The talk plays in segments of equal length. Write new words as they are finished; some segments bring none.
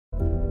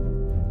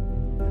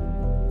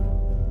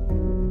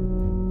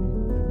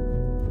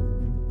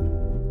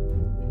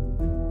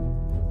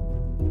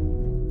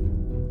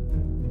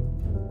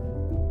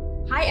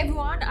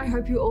I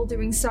hope you're all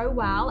doing so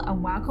well,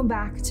 and welcome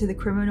back to the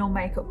Criminal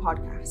Makeup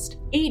Podcast.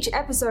 Each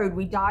episode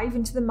we dive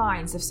into the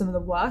minds of some of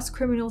the worst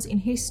criminals in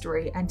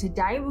history, and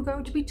today we're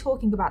going to be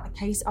talking about the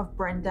case of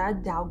Brenda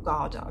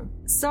Delgado.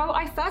 So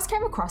I first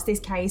came across this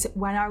case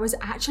when I was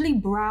actually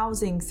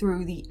browsing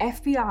through the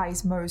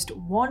FBI's most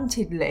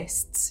wanted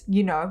lists,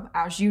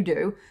 as you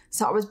do.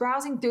 So I was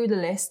browsing through the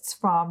lists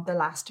from the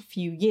last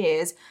few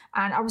years,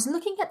 and I was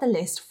looking at the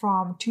list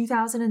from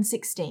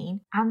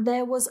 2016, and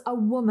there was a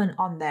woman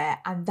on there,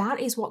 and that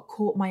is what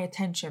caught my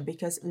attention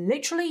because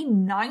literally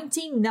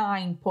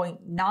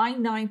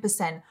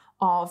 99.99%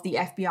 of the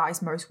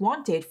FBI's most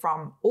wanted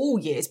from all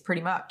years,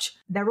 pretty much,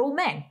 they're all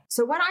men.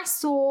 So when I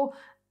saw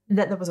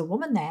that there was a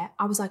woman there,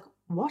 I was like,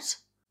 what?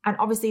 And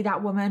obviously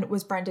that woman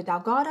was Brenda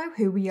Delgado,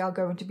 who we are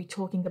going to be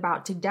talking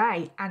about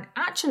today. And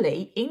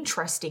actually,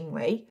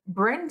 interestingly,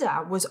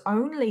 Brenda was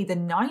only the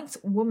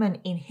 9th woman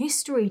in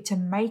history to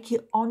make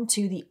it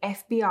onto the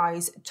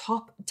FBI's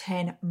top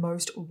 10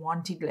 most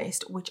wanted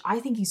list, which I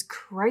think is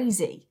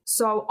crazy.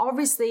 So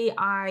obviously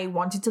I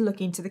wanted to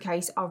look into the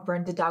case of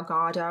Brenda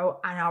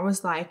Delgado, and I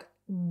was like,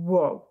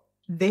 whoa,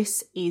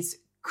 this is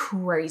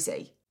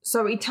crazy.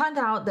 So it turned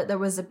out that there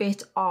was a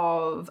bit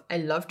of a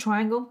love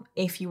triangle,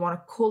 if you want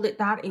to call it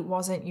that. It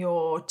wasn't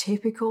your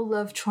typical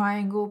love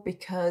triangle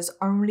because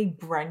only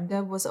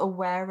Brenda was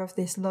aware of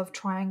this love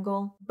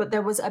triangle. But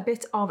there was a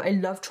bit of a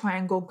love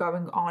triangle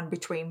going on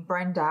between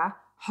Brenda,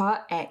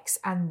 her ex,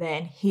 and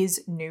then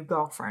his new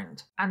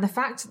girlfriend. And the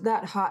fact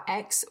that her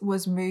ex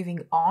was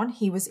moving on,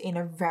 he was in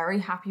a very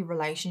happy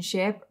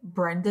relationship,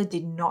 Brenda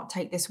did not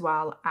take this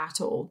well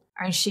at all.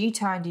 And she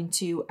turned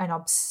into an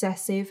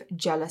obsessive,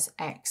 jealous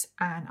ex.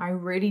 And I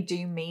really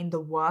do mean the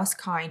worst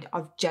kind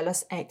of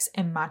jealous ex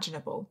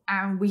imaginable.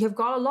 And we have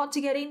got a lot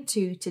to get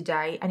into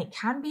today, and it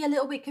can be a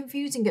little bit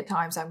confusing at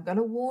times. I'm going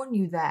to warn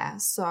you there.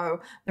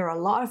 So there are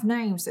a lot of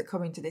names that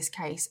come into this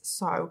case.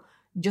 So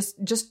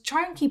just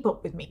try and keep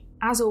up with me.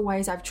 As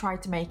always, I've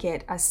tried to make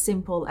it as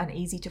simple and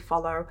easy to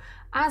follow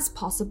as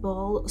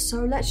possible.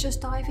 So let's just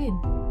dive in.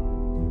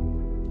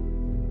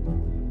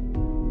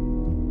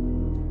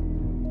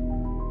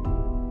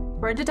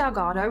 Brenda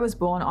Delgado was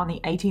born on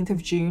the 18th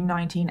of June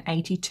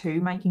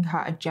 1982, making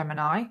her a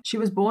Gemini. She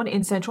was born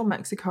in central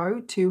Mexico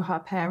to her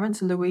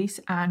parents, Luis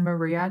and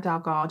Maria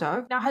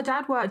Delgado. Now, her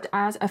dad worked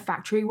as a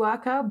factory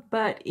worker,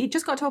 but it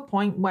just got to a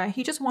point where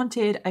he just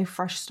wanted a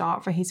fresh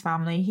start for his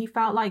family. He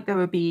felt like there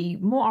would be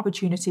more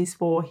opportunities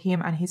for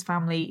him and his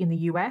family in the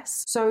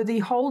US. So the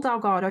whole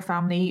Delgado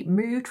family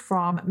moved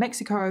from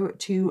Mexico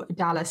to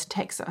Dallas,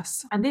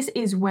 Texas. And this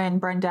is when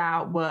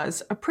Brenda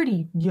was a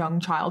pretty young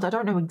child. I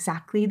don't know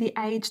exactly the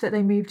age that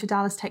they moved to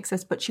Dallas,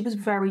 Texas, but she was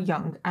very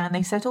young, and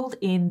they settled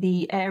in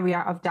the area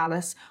of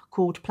Dallas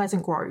called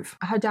Pleasant Grove.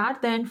 Her dad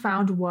then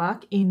found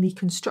work in the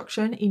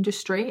construction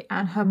industry,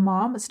 and her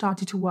mom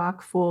started to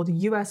work for the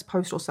US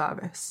Postal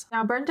Service.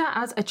 Now, Brenda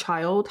as a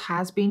child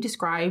has been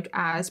described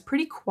as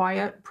pretty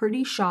quiet,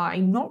 pretty shy,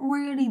 not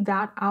really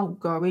that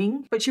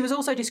outgoing, but she was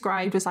also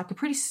described as like a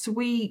pretty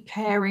sweet,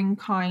 caring,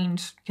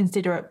 kind,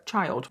 considerate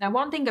child. Now,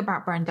 one thing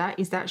about Brenda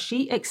is that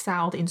she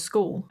excelled in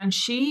school, and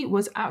she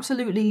was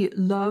absolutely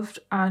loved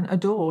and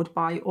adored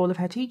by all of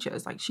her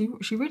teachers. Like she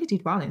really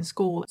did well in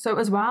school. So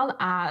as well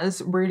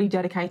as really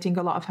dedicating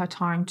a lot of her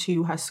time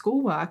to her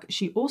schoolwork,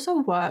 she also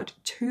worked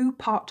 2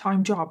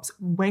 part-time jobs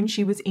when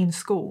she was in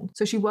school.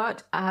 So she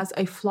worked as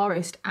a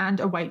florist and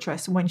a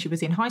waitress when she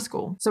was in high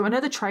school. So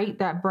another trait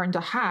that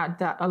Brenda had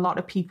that a lot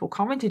of people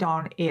commented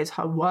on is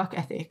her work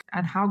ethic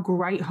and how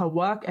great her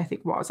work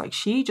ethic was. Like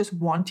she just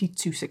wanted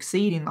to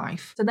succeed in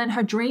life. So then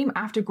her dream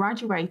after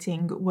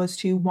graduating was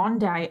to one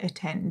day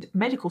attend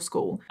medical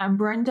school, and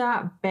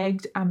Brenda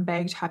begged and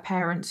begged her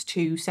parents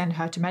to send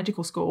her to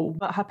medical school,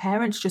 but her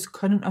parents just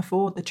couldn't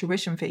afford the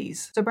tuition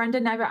fees. So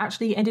Brenda never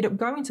actually ended up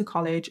going to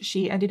college.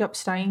 She ended up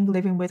staying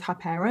living with her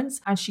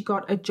parents, and she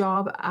got a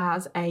job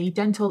as a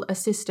dental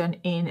assistant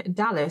in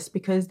Dallas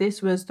because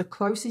this was the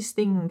closest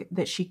thing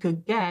that she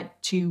could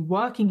get to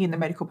working in the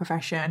medical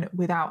profession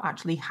without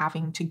actually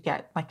having to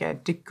get like a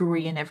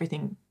degree and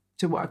everything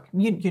to work.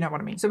 You know what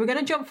I mean. So we're going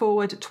to jump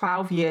forward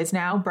 12 years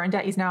now.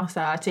 Brenda is now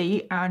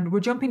 30, and we're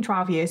jumping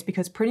 12 years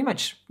because pretty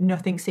much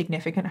nothing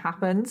significant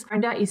happens.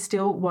 Brenda is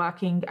still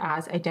working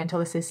as a dental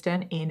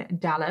assistant in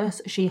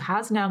Dallas. She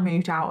has now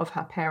moved out of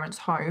her parents'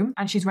 home,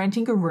 and she's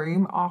renting a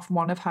room off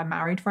one of her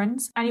married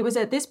friends. And it was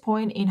at this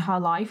point in her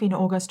life in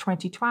August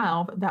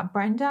 2012 that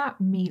Brenda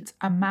meets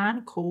a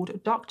man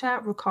called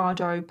Dr.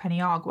 Ricardo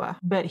Paniagua,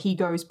 but he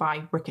goes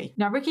by Ricky.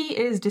 Now, Ricky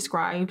is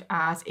described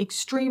as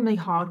extremely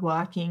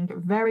hardworking,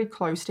 very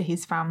close to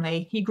his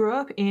family. He grew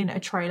up in a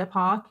trailer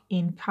park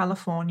in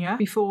California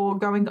before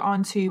going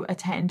on to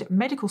attend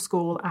medical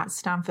school at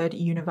Stanford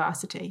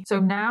University. So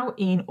now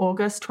in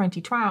August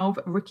 2012,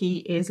 Ricky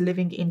is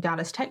living in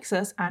Dallas,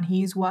 Texas, and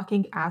he's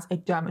working as a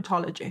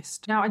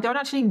dermatologist. Now, I don't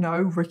actually know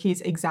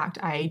Ricky's exact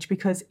age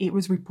because it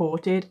was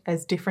reported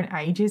as different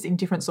ages in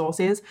different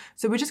sources.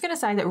 So we're just going to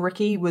say that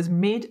Ricky was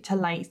mid to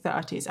late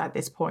 30s at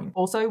this point.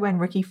 Also, when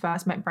Ricky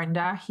first met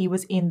Brenda, he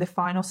was in the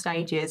final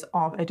stages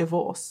of a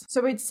divorce.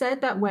 So it's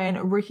said that when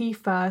when Ricky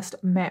first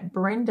met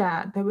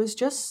Brenda, there was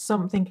just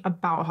something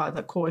about her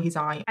that caught his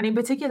eye. And in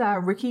particular,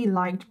 Ricky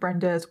liked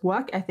Brenda's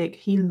work ethic.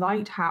 He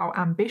liked how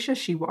ambitious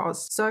she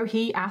was. So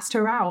he asked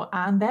her out,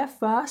 and their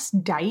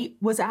first date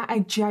was at a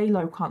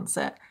J-Lo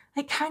concert.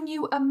 Like, can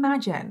you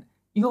imagine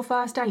your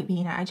first date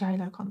being at a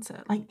J-Lo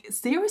concert? Like,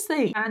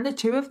 seriously. And the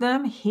two of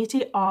them hit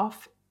it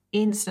off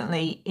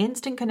instantly,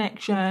 instant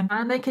connection,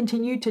 and they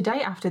continued to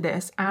date after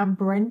this, and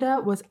Brenda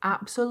was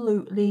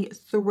absolutely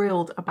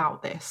thrilled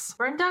about this.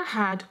 Brenda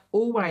had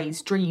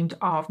always dreamed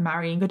of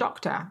marrying a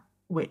doctor,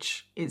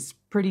 which is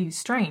pretty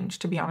strange,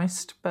 to be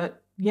honest,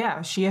 but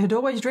yeah, she had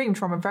always dreamed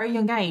from a very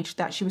young age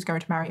that she was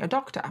going to marry a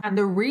doctor. And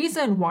the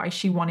reason why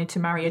she wanted to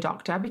marry a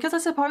doctor, because I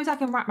suppose I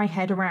can wrap my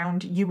head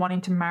around you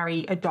wanting to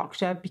marry a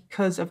doctor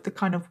because of the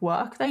kind of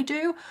work they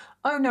do.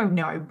 Oh,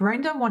 no.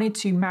 Brenda wanted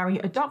to marry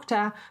a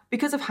doctor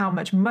because of how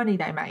much money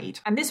they made.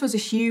 And this was a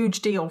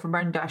huge deal for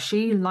Brenda.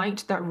 She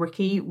liked that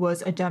Ricky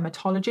was a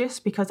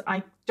dermatologist, because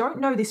I don't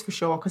know this for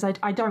sure, because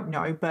I don't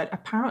know, but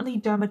apparently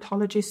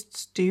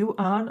dermatologists do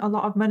earn a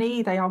lot of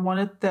money. They are one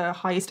of the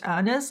highest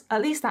earners.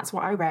 At least that's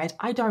what I read.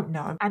 I don't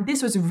know. And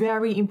this was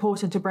very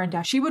important to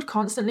Brenda. She would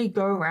constantly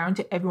go around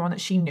to everyone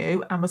that she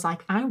knew and was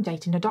like, I'm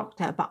dating a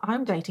doctor, but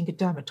I'm dating a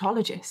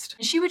dermatologist.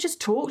 And she would just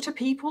talk to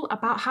people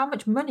about how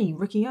much money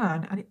Ricky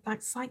earned. And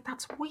that's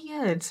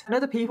weird. And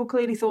other people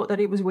clearly thought that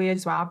it was weird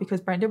as well,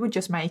 because Brenda would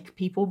just make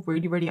people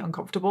really, really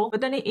uncomfortable. But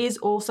then it is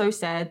also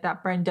said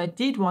that Brenda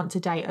did want to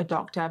date a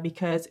doctor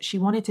because she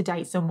wanted to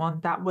date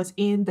someone that was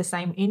in the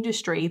same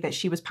industry that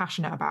she was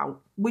passionate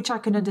about, which I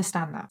can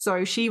understand that.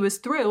 So she was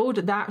thrilled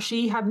that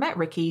she had met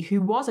Ricky,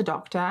 who was a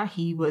doctor.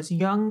 He was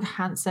young,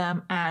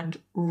 handsome, and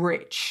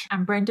rich.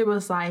 And Brenda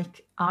was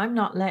like, I'm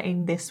not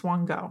letting this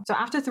one go. So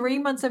after 3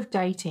 months of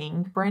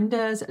dating,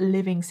 Brenda's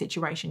living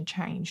situation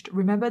changed.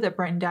 Remember that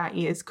Brenda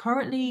is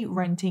currently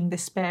renting the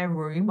spare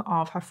room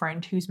of her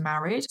friend who's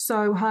married.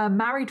 So her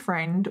married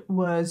friend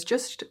was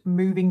just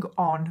moving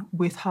on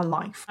with her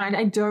life. And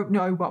I don't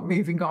know what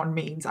moving on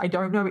means. I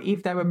don't know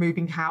if they were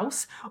moving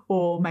house,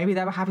 or maybe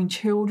they were having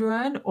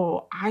children,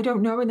 or I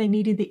don't know, and they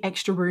needed the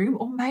extra room,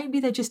 or maybe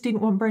they just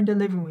didn't want Brenda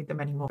living with them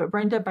anymore. But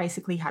Brenda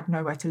basically had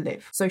nowhere to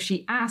live. So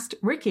she asked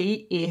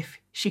Ricky if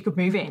she could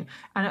move in.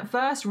 And at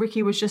first,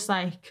 Ricky was just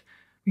like,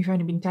 we've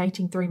only been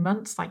dating 3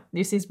 months. Like,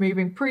 this is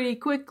moving pretty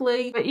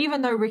quickly. But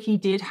even though Ricky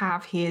did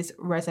have his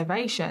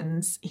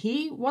reservations,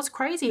 he was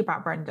crazy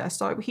about Brenda.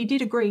 So he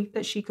did agree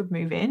that she could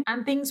move in,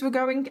 and things were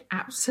going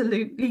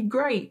absolutely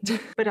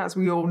great. But as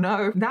we all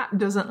know, that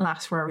doesn't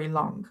last very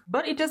long.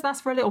 But it does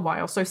last for a little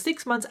while. So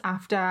 6 months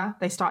after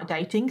they start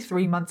dating,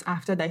 3 months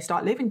after they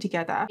start living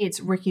together, it's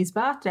Ricky's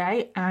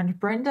birthday, and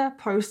Brenda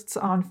posts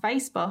on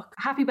Facebook,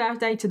 happy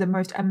birthday to the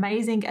most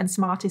amazing and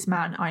smartest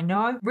man I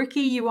know.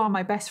 Ricky, you are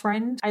my best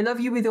friend. I love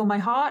you with all my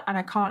heart, and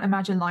I can't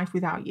imagine life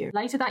without you.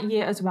 Later that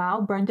year as well,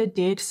 Brenda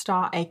did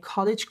start a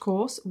college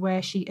course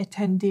where she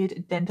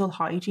attended dental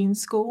hygiene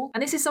school.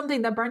 And this is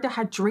something that Brenda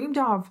had dreamed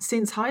of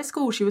since high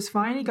school. She was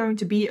finally going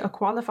to be a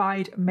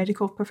qualified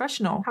medical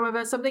professional.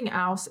 However, something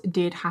else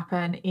did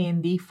happen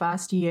in the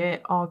first year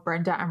of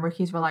Brenda and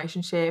Ricky's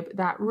relationship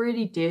that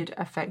really did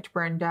affect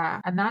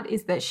Brenda, and that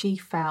is that she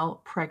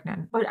fell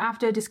pregnant. But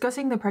after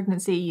discussing the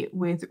pregnancy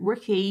with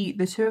Ricky,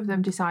 the two of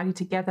them decided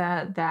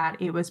together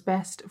that it was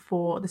best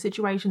for the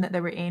situation that they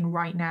were in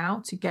right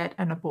now to get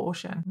an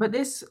abortion. But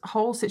this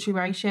whole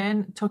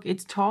situation took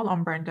its toll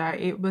on Brenda.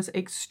 It was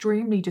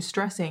extremely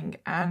distressing,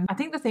 and I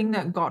think the thing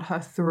that got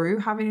her through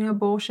having an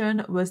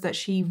abortion was that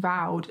she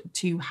vowed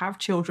to have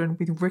children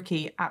with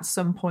Ricky at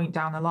some point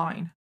down the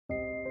line.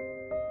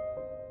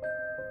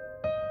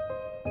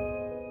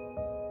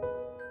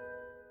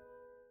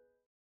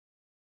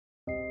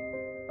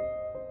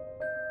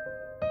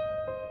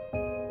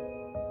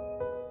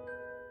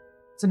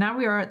 So now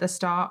we are at the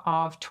start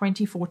of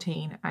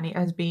 2014, and it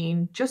has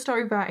been just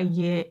over a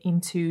year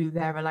into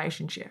their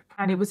relationship.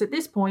 And it was at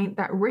this point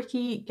that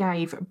Ricky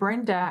gave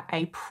Brenda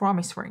a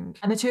promise ring.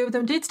 And the two of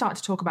them did start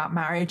to talk about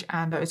marriage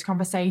and those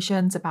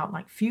conversations about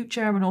like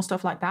future and all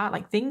stuff like that.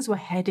 Like, things were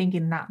heading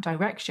in that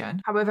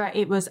direction. However,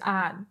 it was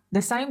at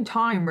the same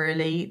time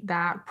really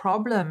that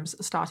problems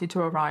started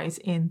to arise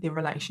in the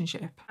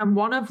relationship. And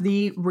one of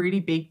the really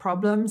big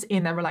problems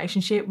in their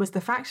relationship was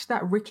the fact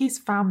that Ricky's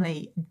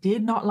family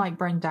did not like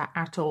Brenda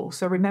at all.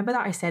 So remember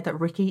that I said that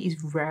Ricky is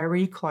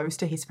very close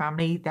to his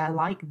family. They're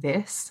like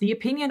this. The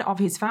opinion of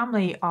his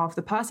family of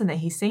the person that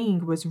he's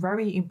seeing was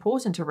very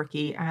important to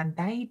Ricky, and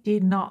they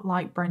did not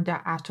like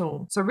Brenda at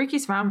all. So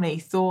Ricky's family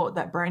thought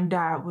that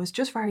Brenda was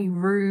just very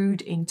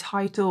rude,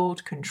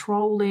 entitled,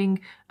 controlling,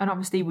 and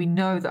obviously we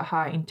know that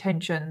her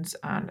intentions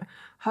and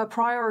her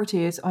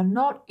priorities are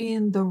not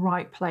in the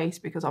right place,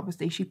 because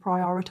obviously she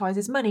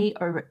prioritizes money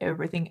over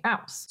everything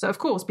else. So of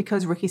course,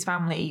 because Ricky's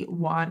family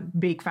weren't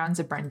big fans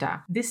of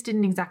Brenda, this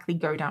didn't exactly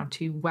go down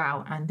too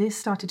well, and this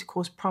started to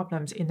cause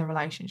problems in the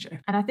relationship.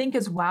 And I think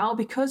as well,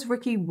 because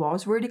Ricky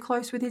was really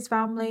close with his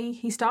family,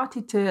 he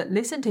started to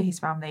listen to his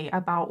family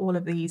about all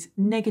of these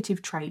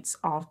negative traits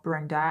of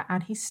Brenda,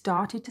 and he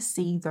started to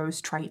see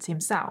those traits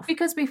himself.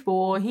 Because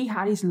before, he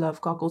had his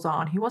love goggles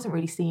on, he wasn't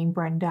really seeing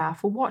Brenda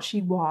for what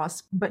she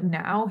was, but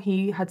now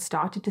he had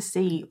started to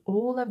see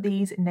all of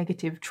these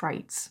negative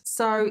traits.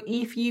 So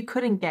if you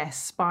couldn't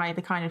guess by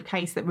the kind of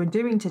case that we're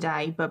doing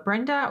today, but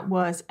Brenda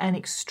was an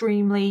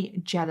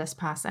extremely jealous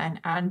person,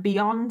 and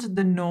beyond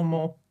the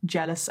normal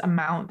jealous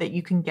amount that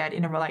you can get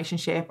in a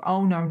relationship.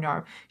 Oh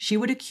no. She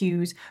would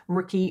accuse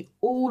Ricky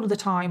all the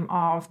time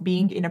of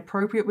being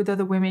inappropriate with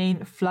other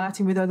women,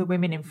 flirting with other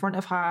women in front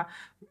of her,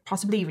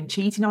 possibly even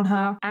cheating on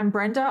her. And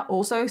Brenda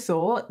also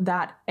thought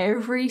that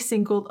every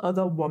single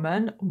other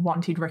woman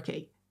wanted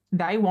Ricky.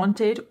 They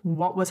wanted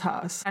what was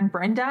hers. And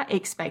Brenda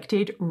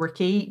expected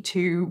Ricky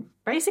to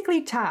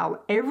basically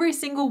tell every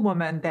single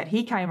woman that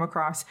he came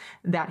across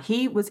that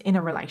he was in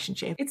a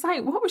relationship. It's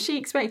like, what was she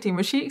expecting?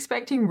 Was she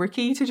expecting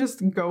Ricky to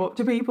just go up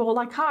to people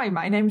like, hi,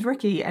 my name's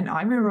Ricky and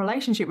I'm in a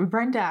relationship with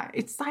Brenda?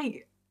 It's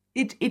like,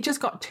 it just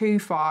got too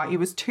far. It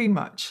was too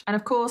much. And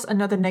of course,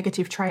 another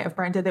negative trait of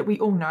Brenda that we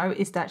all know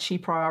is that she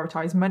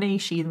prioritized money.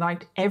 She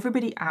liked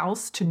everybody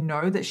else to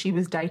know that she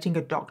was dating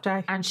a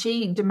doctor, and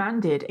she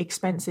demanded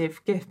expensive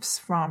gifts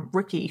from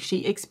Ricky.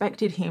 She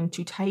expected him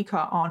to take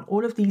her on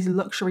all of these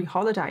luxury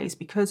holidays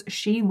because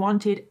she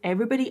wanted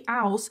everybody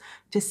else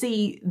to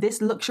see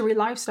this luxury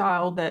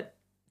lifestyle that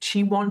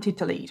she wanted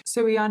to lead.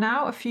 So we are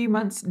now a few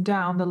months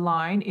down the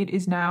line. It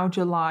is now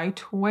July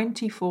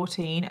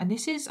 2014, and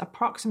this is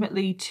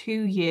approximately 2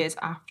 years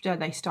after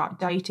they start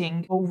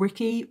dating, or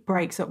Ricky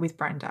breaks up with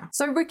Brenda.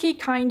 So Ricky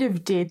kind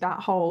of did that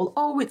whole,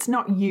 oh, it's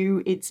not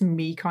you, it's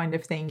me kind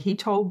of thing. He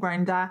told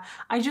Brenda,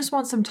 I just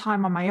want some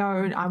time on my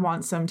own. I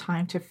want some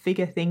time to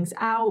figure things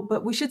out,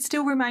 but we should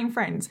still remain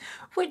friends,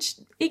 which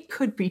it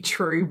could be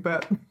true,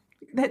 but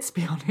let's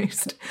be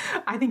honest,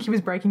 I think he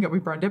was breaking up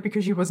with Brenda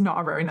because she was not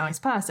a very nice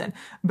person.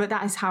 But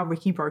that is how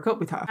Ricky broke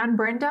up with her. And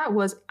Brenda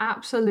was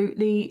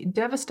absolutely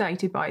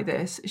devastated by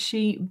this.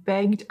 She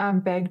begged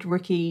and begged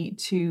Ricky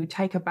to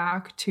take her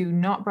back, to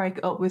not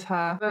break up with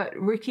her. But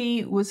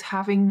Ricky was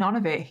having none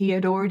of it. He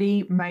had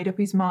already made up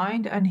his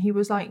mind and he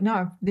was like,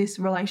 no, this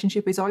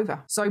relationship is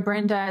over. So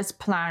Brenda's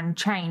plan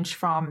changed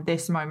from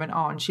this moment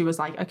on. She was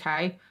like,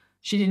 okay,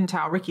 she didn't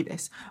tell Ricky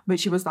this, but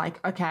she was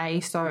like,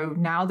 okay, so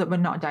now that we're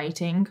not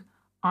dating,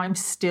 I'm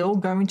still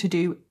going to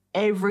do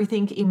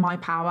everything in my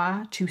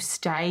power to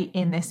stay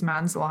in this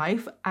man's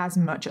life as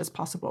much as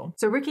possible.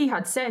 So Ricky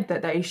had said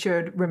that they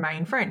should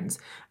remain friends,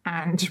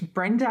 and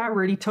Brenda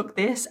really took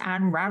this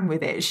and ran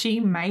with it.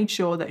 She made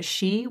sure that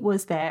she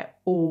was there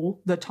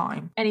all the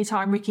time.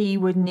 Anytime Ricky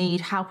would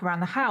need help around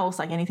the house,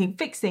 like anything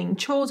fixing,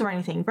 chores or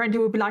anything, Brenda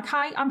would be like,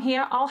 hi, I'm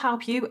here, I'll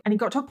help you. And it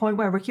got to a point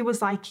where Ricky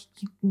was like,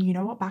 you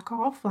know what, back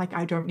off. Like,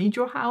 I don't need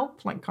your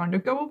help. Like, kind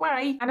of go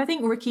away. And I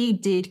think Ricky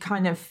did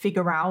kind of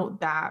figure out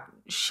that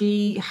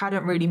she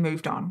hadn't really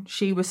moved on.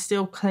 She was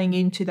still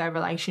clinging to their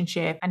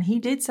relationship. And he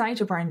did say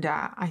to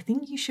Brenda, I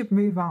think you should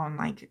move on.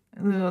 Like,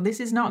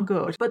 this is not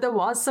good. But there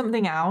was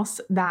something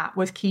else that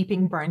was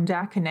keeping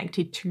Brenda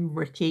connected to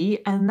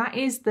Ricky. And that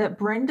is that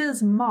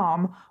Brenda's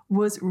mom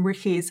was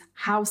Ricky's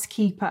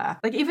housekeeper.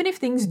 Like, even if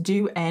things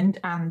do end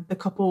and the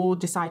couple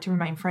decide to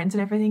remain friends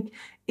and everything,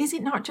 is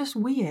it not just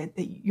weird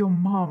that your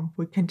mom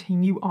would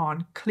continue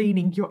on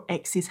cleaning your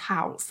ex's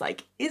house?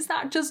 Like, is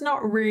that just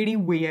not really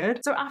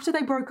weird? So after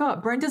they broke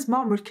up, Brenda's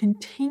mom would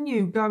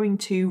continue going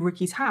to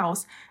Ricky's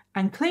house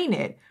and clean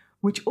it,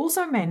 which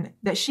also meant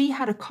that she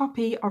had a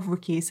copy of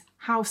Ricky's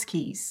house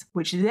keys,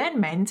 which then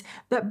meant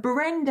that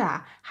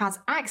Brenda has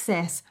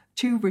access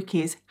to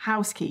Ricky's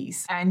house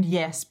keys. And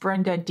yes,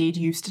 Brenda did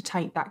used to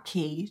take that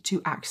key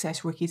to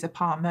access Ricky's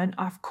apartment.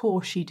 Of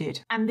course she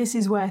did. And this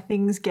is where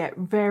things get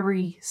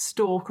very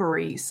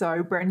stalkery.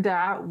 So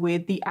Brenda,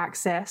 with the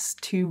access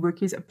to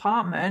Ricky's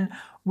apartment,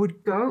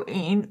 would go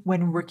in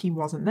when Ricky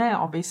wasn't there,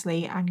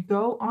 obviously, and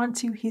go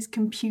onto his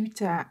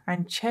computer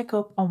and check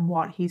up on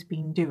what he's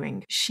been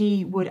doing.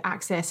 She would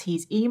access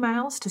his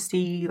emails to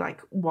see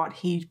like what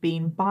he'd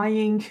been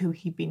buying, who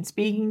he'd been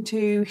speaking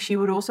to. She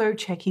would also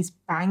check his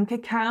bank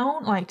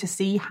account, like to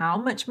see how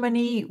much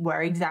money,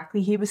 where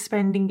exactly he was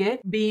spending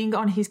it. Being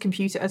on his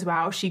computer as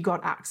well, she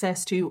got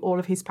access to all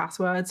of his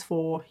passwords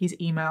for his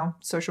email,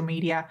 social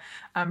media,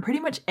 pretty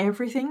much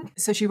everything.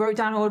 So she wrote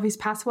down all of his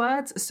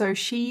passwords so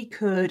she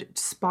could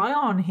spy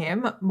on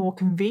him more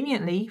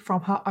conveniently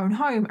from her own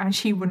home and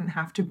she wouldn't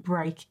have to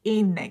break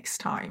in next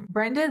time.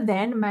 Brenda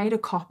then made a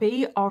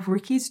copy of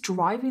Ricky's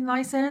driving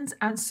license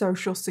and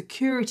social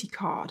security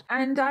card.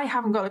 And I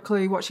haven't got a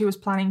clue what she was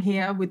planning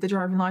here with the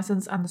driving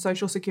license and the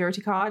social security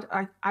card.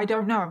 I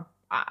don't know.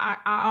 I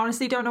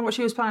honestly don't know what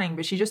she was planning,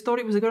 but she just thought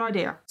it was a good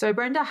idea. So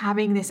Brenda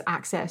having this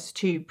access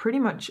to pretty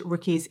much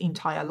Ricky's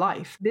entire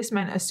life. This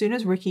meant as soon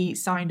as Ricky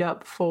signed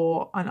up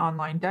for an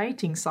online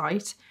dating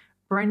site,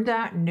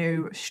 Brenda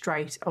knew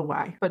straight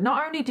away. But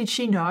not only did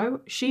she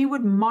know, she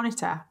would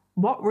monitor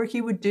what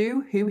Ricky would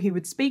do, who he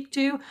would speak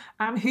to,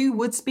 and who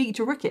would speak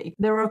to Ricky.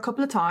 There were a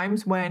couple of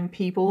times when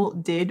people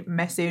did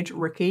message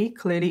Ricky,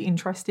 clearly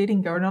interested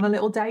in going on a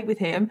little date with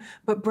him,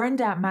 but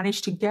Brenda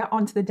managed to get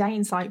onto the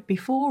dating site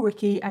before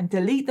Ricky and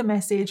delete the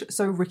message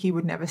so Ricky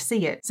would never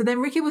see it. So then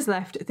Ricky was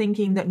left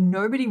thinking that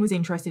nobody was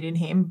interested in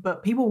him,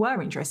 but people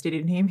were interested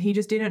in him, he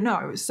just didn't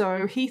know.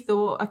 So he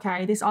thought,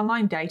 okay, this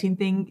online dating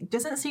thing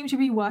doesn't seem to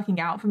be working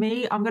out for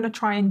me, I'm going to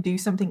try and do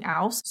something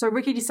else. So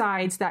Ricky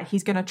decides that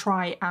he's going to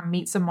try and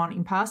meet someone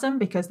in person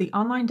because the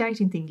online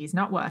dating thing is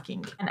not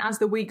working. And as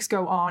the weeks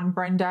go on,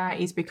 Brenda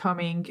is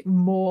becoming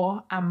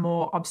more and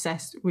more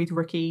obsessed with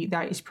Ricky.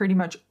 That is pretty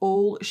much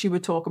all she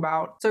would talk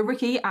about. So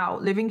Ricky,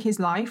 out living his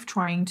life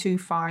trying to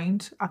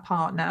find a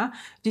partner,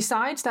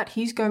 decides that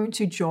he's going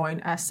to join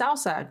a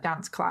salsa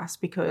dance class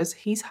because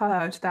he's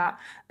heard that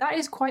that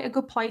is quite a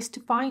good place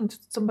to find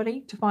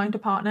somebody, to find a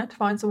partner, to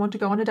find someone to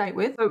go on a date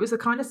with. So it was the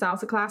kind of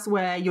salsa class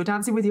where you're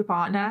dancing with your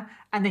partner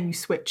and then you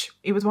switch.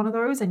 It was one of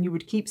those and you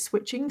would keep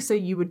switching, so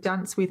you would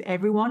dance with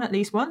everyone at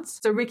least once.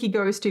 So Ricky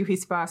goes to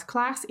his first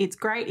class. It's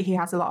great. He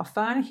has a lot of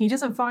fun. He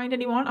doesn't find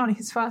anyone on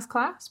his first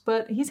class,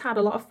 but he's had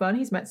a lot of fun.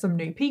 He's met some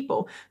new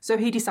people. So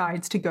he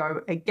decides to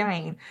go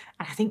again.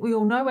 And I think we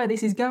all know where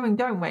this is going,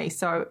 don't we?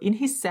 So in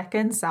his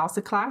second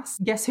salsa class,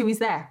 guess who is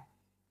there?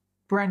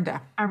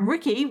 Brenda. And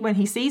Ricky, when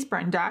he sees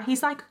Brenda,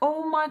 he's like,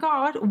 oh my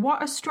God,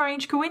 what a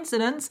strange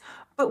coincidence.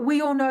 But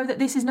we all know that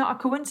this is not a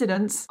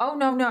coincidence. Oh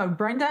no,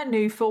 Brenda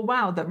knew full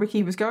well that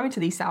Ricky was going to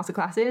these salsa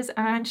classes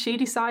and she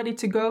decided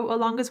to go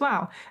along as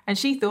well. And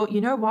she thought,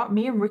 you know what,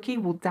 me and Ricky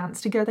will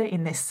dance together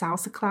in this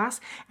salsa class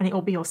and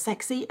it'll be all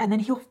sexy and then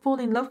he'll fall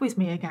in love with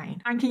me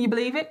again. And can you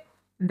believe it?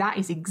 That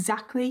is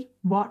exactly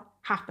what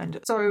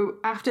happened. So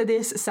after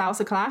this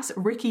salsa class,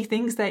 Ricky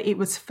thinks that it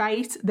was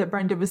fate that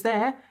Brenda was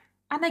there,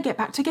 and they get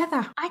back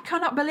together. I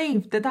cannot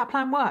believe that that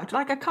plan worked.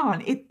 Like, I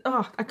can't.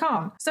 I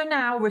can't. So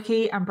now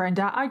Ricky and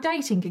Brenda are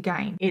dating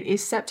again. It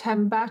is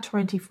September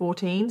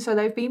 2014, so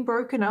they've been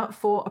broken up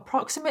for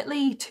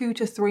approximately 2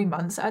 to 3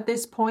 months at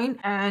this point.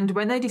 And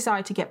when they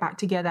decide to get back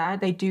together,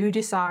 they do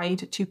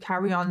decide to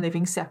carry on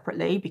living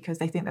separately because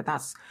they think that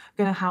that's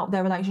going to help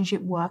their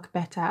relationship work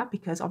better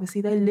because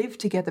obviously they lived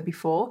together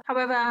before.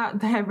 However,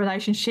 their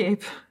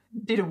relationship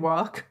didn't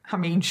work. I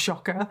mean,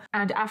 shocker.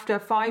 And after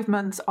 5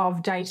 months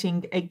of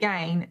dating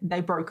again,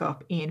 they broke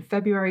up in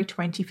February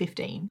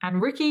 2015.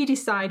 And Ricky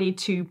decided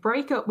to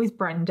break up with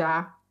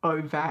Brenda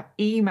over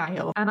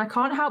email. And I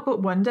can't help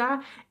but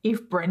wonder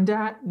if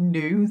Brenda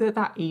knew that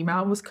that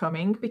email was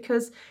coming,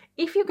 because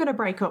if you're going to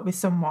break up with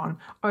someone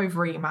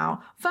over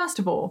email, first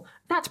of all,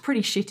 that's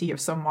pretty shitty of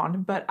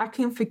someone, but I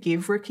can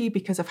forgive Ricky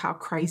because of how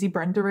crazy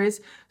Brenda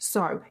is.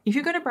 So if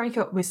you're going to break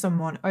up with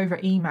someone over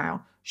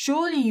email,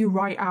 surely you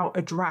write out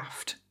a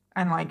draft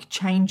and like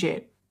change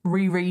it,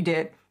 reread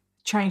it,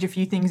 change a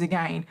few things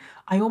again.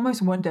 I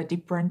almost wonder,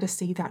 did Brenda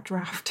see that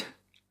draft?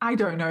 I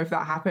don't know if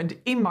that happened.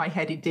 In my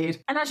head, it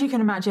did. And as you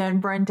can imagine,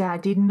 Brenda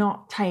did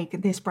not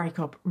take this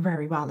breakup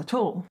very well at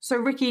all. So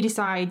Ricky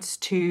decides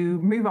to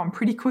move on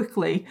pretty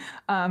quickly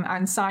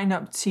and sign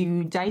up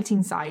to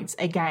dating sites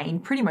again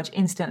pretty much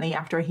instantly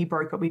after he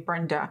broke up with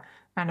Brenda.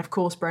 And of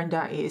course,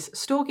 Brenda is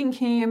stalking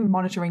him,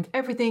 monitoring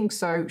everything,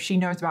 so she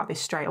knows about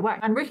this straight away.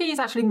 And Ricky is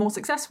actually more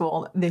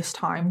successful this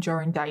time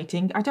during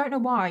dating. I don't know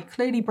why.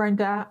 Clearly,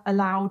 Brenda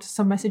allowed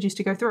some messages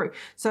to go through.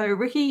 So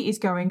Ricky is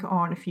going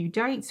on a few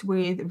dates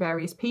with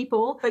various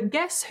people, but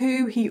guess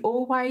who he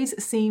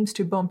always seems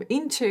to bump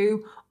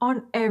into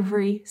on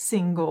every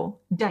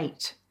single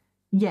date?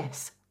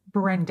 Yes,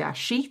 Brenda.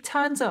 She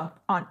turns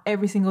up on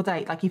every single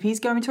date. Like if he's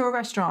going to a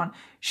restaurant,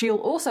 she'll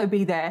also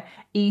be there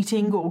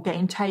eating or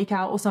getting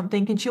takeout or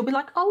something, and she'll be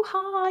like, oh,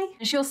 hi.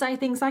 And she'll say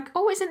things like,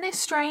 oh, isn't this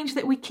strange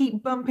that we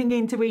keep bumping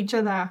into each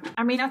other?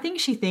 I mean, I think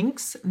she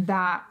thinks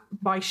that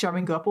by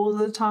showing up all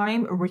the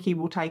time, Ricky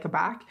will take her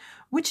back,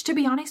 which, to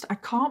be honest, I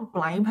can't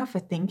blame her for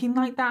thinking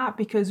like that,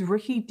 because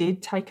Ricky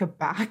did take her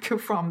back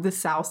from the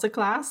salsa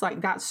class,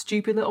 like that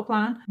stupid little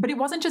plan. But it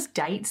wasn't just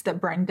dates that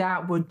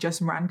Brenda would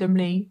just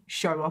randomly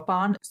show up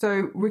on.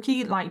 So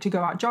Ricky liked to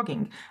go out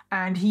jogging,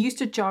 and he used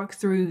to jog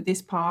through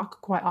this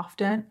park quite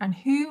often. And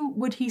who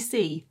would he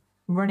see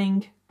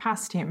running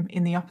past him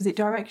in the opposite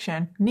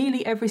direction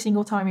nearly every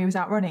single time he was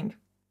out running?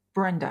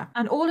 Brenda.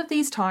 And all of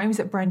these times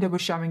that Brenda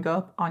was showing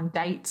up on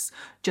dates,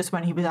 just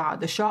when he was out at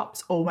the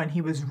shops or when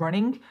he was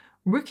running,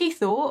 Ricky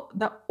thought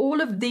that all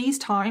of these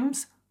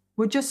times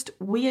were just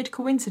weird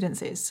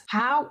coincidences.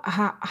 How?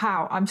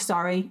 I'm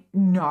sorry.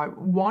 No.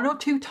 1 or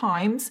 2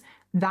 times,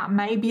 that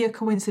may be a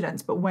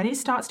coincidence. But when it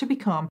starts to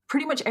become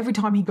pretty much every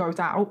time he goes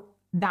out,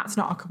 that's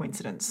not a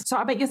coincidence. So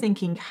I bet you're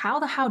thinking, how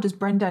the hell does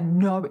Brenda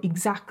know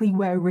exactly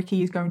where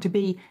Ricky is going to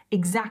be,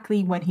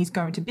 exactly when he's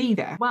going to be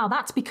there? Well,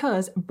 that's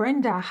because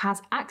Brenda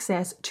has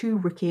access to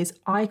Ricky's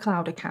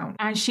iCloud account,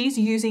 and she's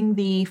using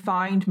the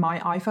Find My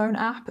iPhone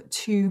app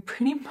to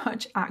pretty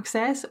much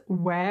access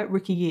where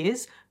Ricky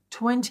is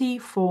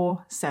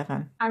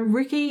 24/7. And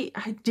Ricky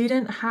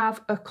didn't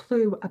have a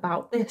clue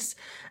about this.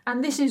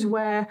 And this is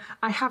where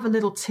I have a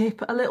little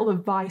tip, a little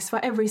advice for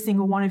every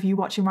single one of you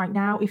watching right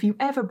now. If you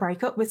ever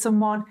break up with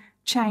someone,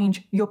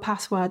 change your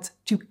passwords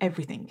to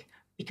everything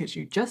because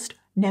you just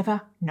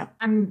never know.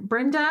 And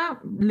Brenda,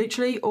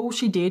 literally all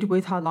she did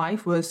with her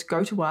life was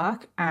go to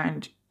work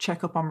and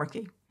check up on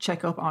Ricky,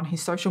 check up on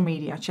his social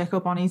media, check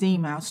up on his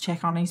emails,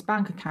 check on his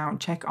bank account,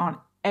 check on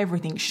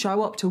everything,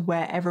 show up to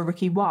wherever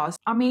Ricky was.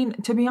 I mean,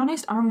 to be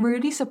honest, I'm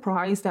really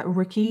surprised that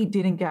Ricky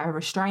didn't get a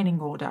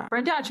restraining order.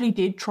 Brenda actually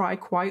did try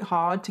quite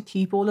hard to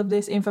keep all of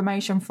this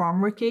information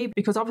from Ricky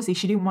because obviously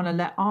she didn't want to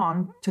let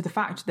on to the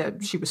fact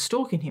that she was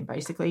stalking him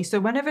basically. So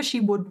whenever she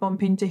would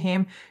bump into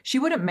him, she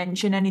wouldn't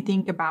mention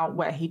anything about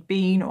where he'd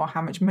been or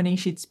how much money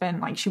she'd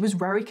spent. Like, she was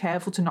very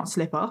careful to not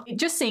slip up. It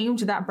just seemed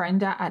that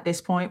Brenda at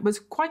this point was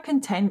quite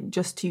content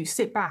just to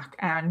sit back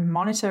and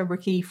monitor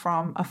Ricky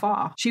from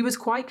afar. She was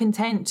quite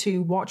content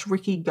to watch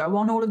Ricky go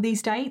on all of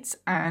these dates,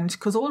 and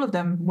because all of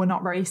them were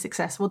not very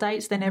successful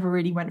dates, they never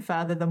really went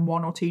further than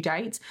 1 or 2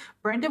 dates,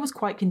 Brenda was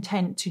quite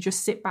content to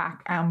just sit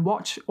back and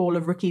watch all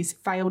of Ricky's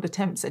failed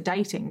attempts at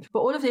dating.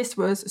 But all of this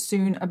was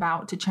soon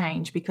about to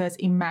change because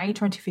in May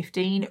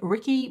 2015,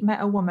 Ricky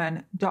met a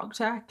woman,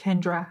 Dr.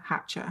 Kendra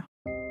Hatcher.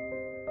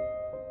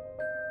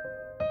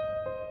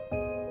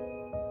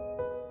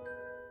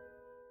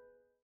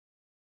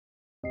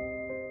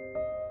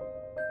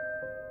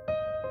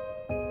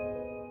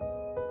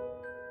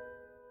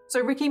 So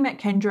Ricky met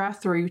Kendra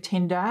through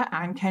Tinder,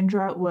 and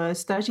Kendra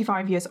was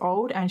 35 years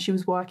old and she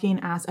was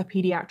working as a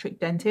pediatric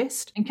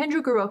dentist. And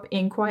Kendra grew up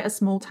in quite a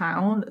small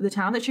town. The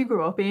town that she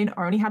grew up in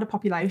only had a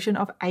population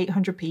of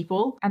 800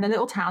 people, and the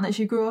little town that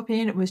she grew up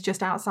in was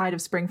just outside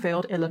of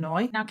Springfield,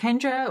 Illinois. Now,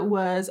 Kendra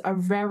was a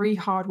very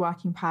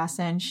hardworking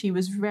person. She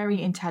was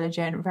very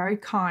intelligent, very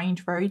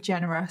kind, very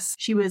generous.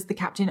 She was the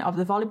captain of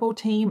the volleyball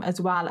team as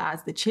well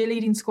as the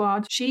cheerleading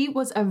squad. She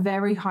was a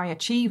very high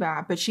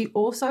achiever, but she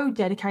also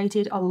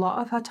dedicated a lot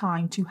of her time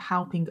to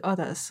helping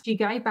others. She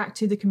gave back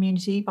to the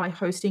community by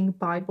hosting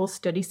Bible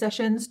study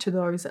sessions to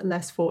those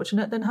less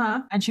fortunate than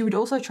her, and she would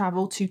also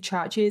travel to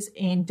churches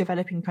in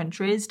developing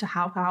countries to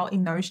help out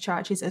in those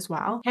churches as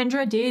well.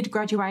 Kendra did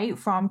graduate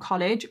from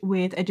college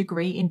with a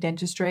degree in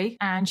dentistry,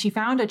 and she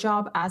found a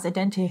job as a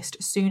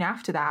dentist soon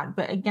after that,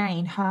 but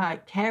again, her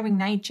caring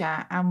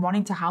nature and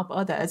wanting to help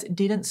others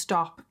didn't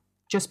stop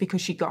just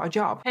because she got a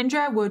job.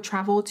 Kendra would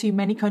travel to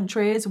many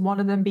countries, one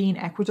of them being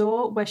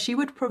Ecuador, where she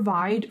would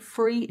provide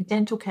free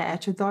dental care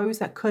to those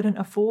that couldn't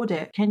afford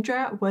it.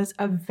 Kendra was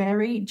a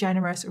very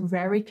generous,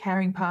 very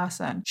caring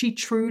person. She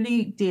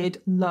truly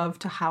did love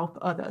to help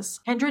others.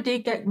 Kendra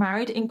did get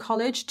married in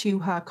college to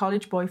her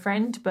college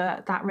boyfriend,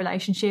 but that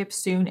relationship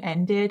soon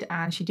ended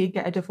and she did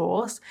get a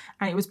divorce.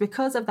 And it was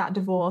because of that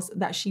divorce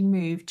that she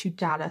moved to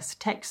Dallas,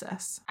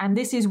 Texas. And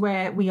this is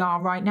where we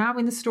are right now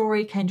in the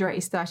story. Kendra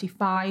is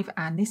 35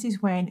 and this is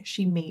when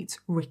she meets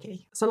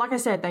Ricky. So like I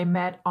said, they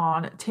met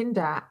on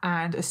Tinder,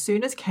 and as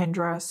soon as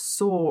Kendra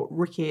saw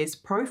Ricky's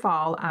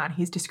profile and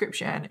his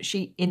description,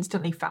 she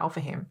instantly fell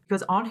for him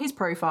because on his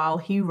profile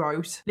he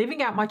wrote,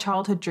 "Living out my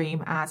childhood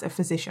dream as a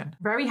physician.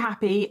 Very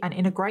happy and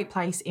in a great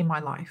place in my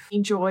life.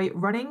 Enjoy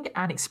running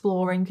and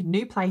exploring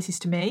new places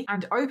to me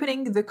and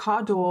opening the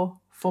car door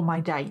for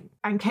my date."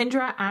 And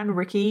Kendra and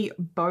Ricky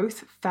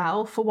both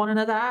fell for one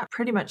another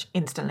pretty much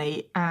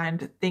instantly,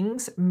 and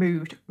things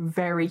moved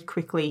very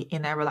quickly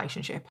in their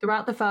relationship.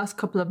 Throughout the first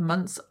couple of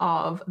months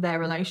of their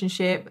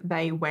relationship,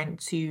 they went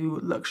to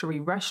luxury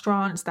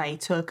restaurants, they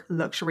took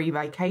luxury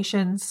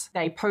vacations,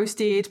 they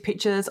posted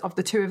pictures of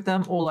the two of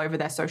them all over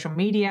their social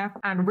media,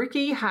 and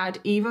Ricky had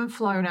even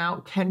flown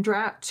out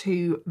Kendra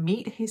to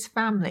meet his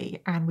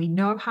family, and we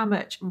know how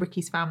much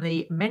Ricky's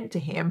family meant to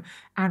him,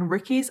 and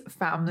Ricky's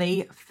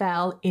family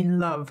fell in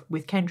love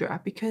with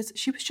Kendra because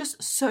she was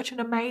just such an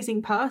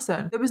amazing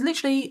person. There was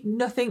literally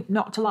nothing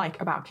not to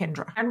like about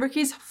Kendra. And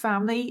Ricky's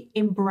family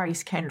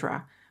embraced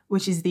Kendra,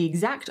 which is the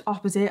exact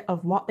opposite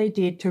of what they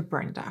did to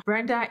Brenda.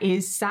 Brenda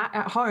is sat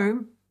at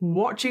home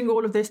watching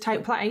all of this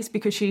take place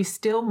because she's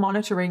still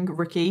monitoring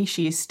Ricky,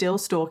 she is still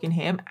stalking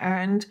him,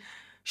 and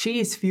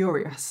she is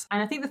furious.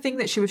 And I think the thing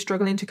that she was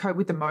struggling to cope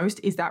with the most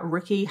is that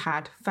Ricky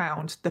had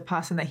found the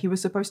person that he was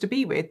supposed to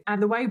be with.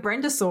 And the way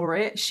Brenda saw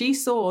it, she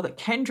saw that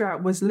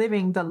Kendra was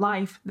living the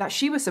life that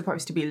she was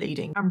supposed to be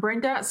leading. And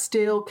Brenda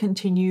still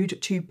continued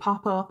to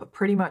pop up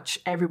pretty much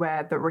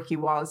everywhere that Ricky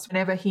was.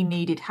 Whenever he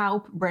needed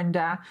help,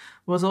 Brenda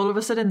was all of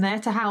a sudden there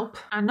to help.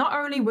 And not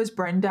only was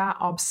Brenda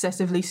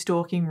obsessively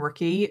stalking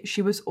Ricky,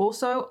 she was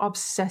also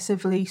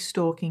obsessively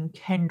stalking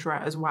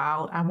Kendra as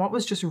well. And what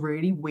was just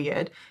really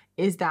weird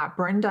is that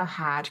Brenda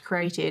had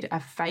created a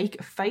fake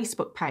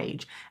Facebook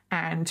page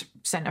and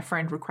sent a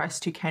friend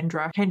request to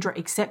Kendra. Kendra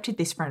accepted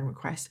this friend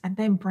request, and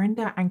then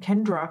Brenda and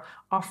Kendra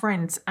are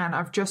friends, and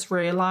I've just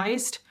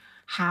realized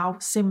how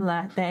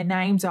similar their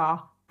names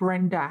are.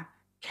 Brenda,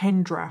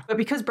 Kendra. But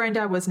because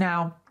Brenda was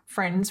now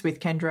friends with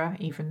Kendra,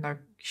 even though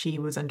she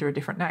was under a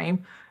different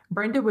name,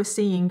 Brenda was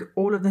seeing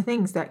all of the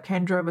things that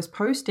Kendra was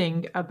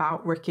posting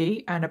about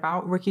Ricky and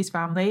about Ricky's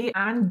family,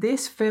 and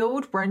this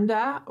filled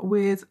Brenda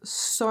with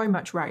so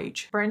much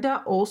rage.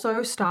 Brenda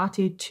also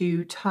started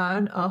to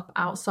turn up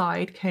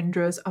outside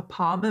Kendra's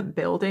apartment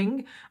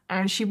building,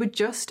 and she would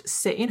just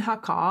sit in her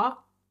car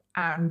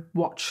and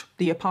watch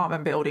the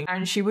apartment building,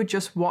 and she would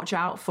just watch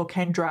out for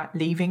Kendra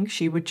leaving.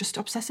 She would just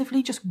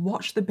obsessively just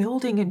watch the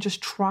building and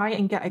just try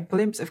and get a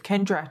glimpse of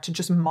Kendra to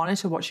just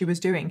monitor what she was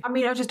doing. I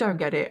mean, I just don't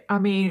get it. I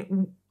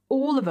mean,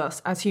 all of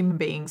us as human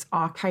beings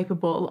are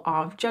capable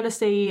of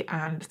jealousy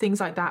and things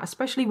like that,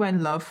 especially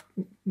when love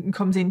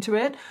comes into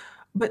it.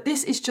 But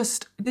this is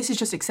just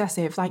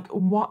excessive. Like,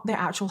 what the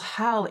actual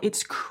hell?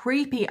 It's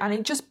creepy, and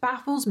it just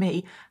baffles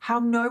me how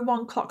no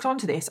one clocked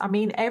onto this. I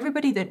mean,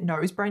 everybody that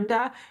knows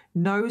Brenda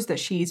knows that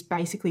she's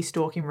basically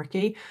stalking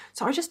Ricky.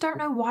 So I just don't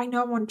know why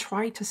no one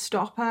tried to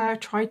stop her,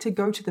 tried to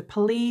go to the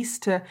police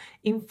to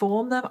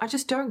inform them. I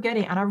just don't get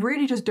it. And I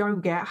really just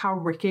don't get how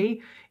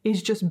Ricky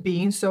is just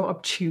being so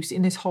obtuse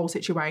in this whole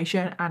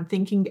situation and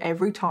thinking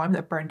every time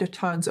that Brenda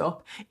turns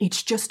up,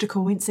 it's just a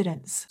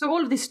coincidence. So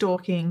all of this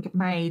stalking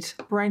made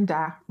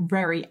Brenda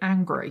very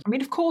angry. I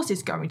mean, of course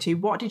it's going to.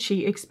 What did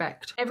she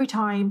expect? Every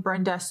time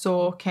Brenda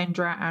saw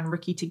Kendra and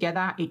Ricky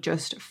together, it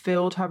just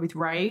filled her with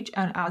rage.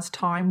 And as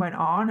time went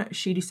on,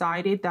 she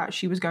decided that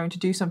she was going to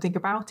do something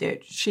about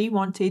it. She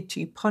wanted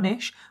to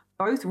punish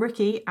both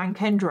Ricky and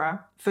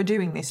Kendra for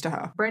doing this to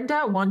her.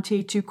 Brenda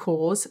wanted to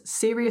cause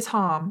serious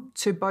harm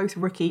to both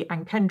Ricky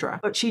and Kendra,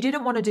 but she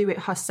didn't want to do it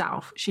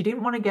herself. She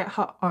didn't want to get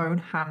her own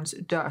hands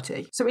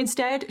dirty. So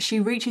instead,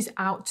 she reaches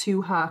out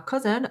to her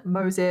cousin,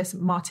 Moses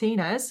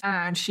Martinez,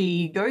 and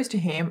she goes to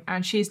him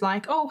and she's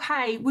like, oh,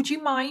 hey, would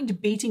you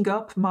mind beating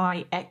up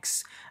my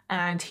ex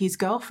and his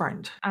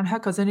girlfriend? And her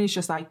cousin is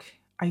just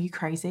like, are you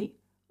crazy?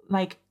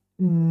 Like,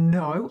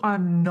 no,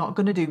 I'm not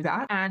going to do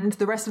that. And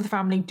the rest of the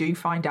family do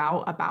find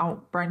out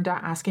about Brenda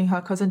asking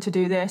her cousin to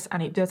do this,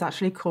 and it does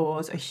actually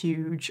cause a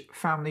huge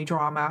family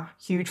drama,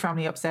 huge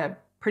family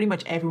upset. Pretty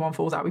much everyone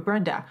falls out with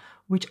Brenda,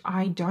 which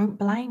I don't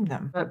blame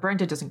them. But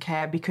Brenda doesn't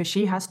care because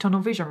she has tunnel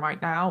vision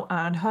right now,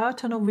 and her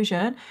tunnel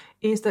vision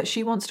is that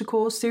she wants to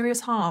cause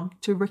serious harm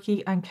to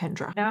Ricky and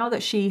Kendra. Now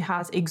that she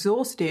has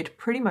exhausted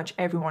pretty much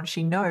everyone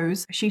she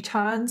knows, she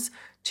turns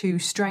to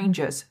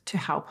strangers to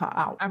help her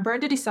out. And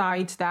Brenda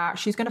decides that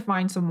she's going to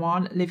find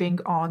someone living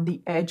on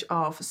the edge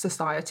of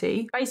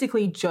society,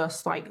 basically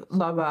just like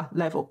lower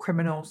level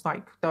criminals,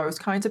 like those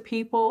kinds of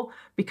people,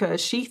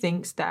 because she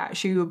thinks that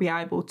she will be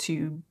able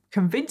to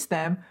convince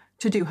them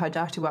to do her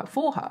dirty work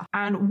for her.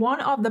 And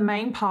one of the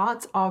main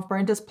parts of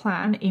Brenda's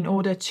plan in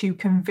order to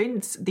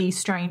convince these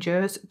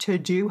strangers to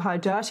do her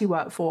dirty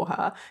work for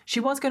her, she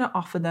was going to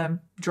offer them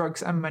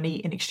drugs and money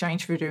in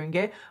exchange for doing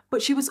it,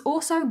 but she was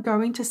also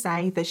going to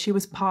say that she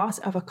was part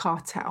of a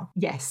cartel.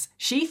 Yes,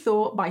 she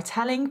thought by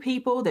telling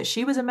people that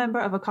she was a member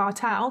of a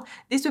cartel,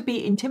 this would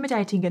be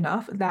intimidating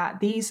enough that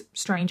these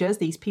strangers,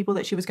 these people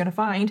that she was going to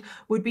find,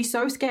 would be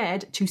so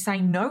scared to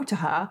say no to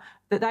her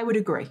that they would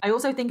agree. I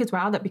also think as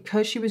well that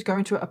because she was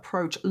going to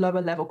approach lower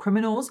level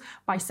criminals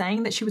by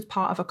saying that she was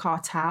part of a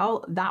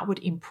cartel, that would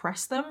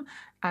impress them,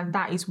 and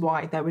that is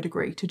why they would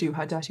agree to do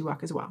her dirty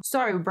work as well.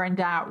 So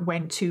Brenda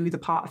went to the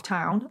part of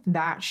town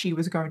that she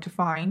was going to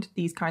find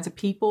these kinds of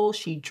people.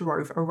 She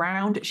drove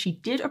around. She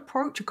did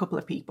approach a couple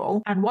of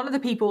people, and one of the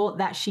people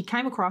that she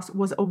came across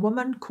was a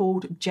woman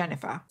called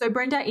Jennifer. So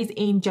Brenda is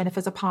in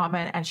Jennifer's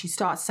apartment and she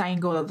starts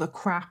saying all of the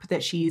crap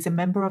that she is a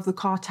member of the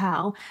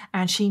cartel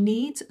and she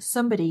needs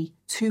somebody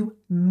to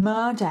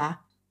murder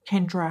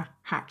Kendra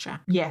Hatcher.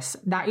 Yes,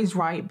 that is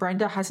right.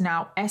 Brenda has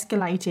now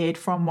escalated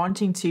from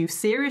wanting to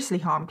seriously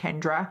harm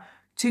Kendra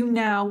to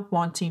now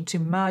wanting to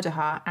murder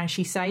her. And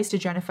she says to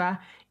Jennifer,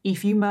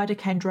 if you murder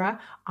Kendra,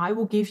 I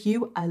will give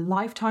you a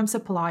lifetime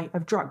supply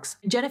of drugs.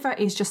 Jennifer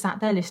is just sat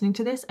there listening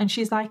to this and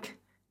she's like,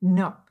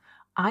 no,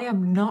 I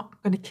am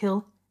not going to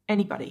kill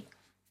anybody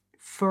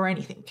for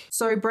anything.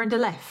 So Brenda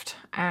left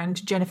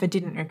and Jennifer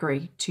didn't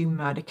agree to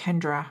murder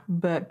Kendra,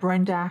 but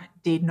Brenda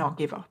did not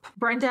give up.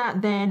 Brenda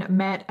then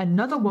met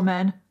another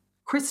woman,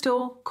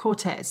 Crystal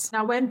Cortez.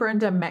 Now, when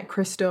Brenda met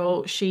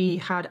Crystal, she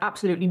had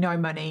absolutely no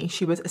money.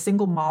 She was a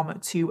single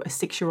mom to a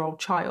 6-year-old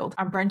child.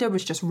 And Brenda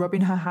was just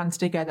rubbing her hands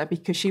together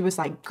because she was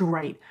like,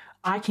 great,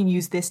 I can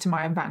use this to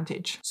my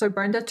advantage. So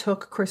Brenda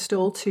took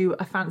Crystal to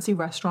a fancy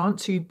restaurant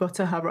to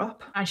butter her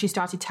up. And she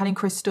started telling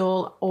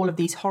Crystal all of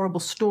these horrible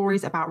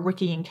stories about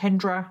Ricky and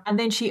Kendra. And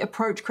then she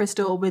approached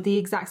Crystal with the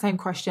exact same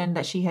question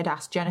that she had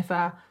asked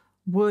Jennifer.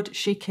 Would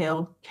she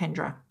kill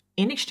Kendra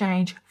in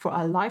exchange for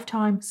a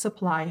lifetime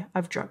supply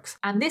of drugs?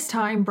 And this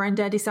time,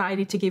 Brenda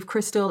decided to give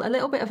Crystal a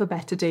little bit of a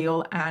better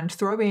deal and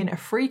throw in a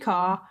free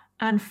car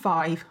and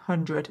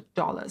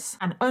 $500.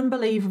 And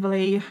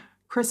unbelievably,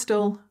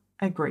 Crystal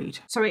agreed.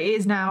 So it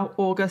is now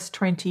August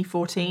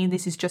 2014.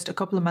 This is just a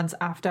couple of months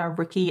after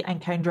Ricky and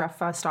Kendra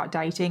first start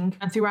dating.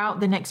 And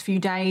throughout the next few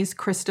days,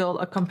 Crystal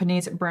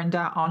accompanies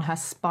Brenda on her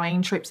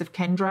spying trips of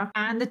Kendra.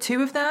 And the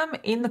two of them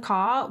in the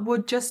car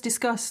would just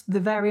discuss the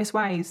various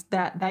ways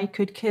that they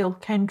could kill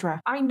Kendra.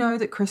 I know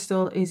that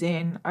Crystal is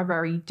in a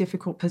very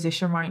difficult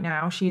position right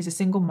now. She is a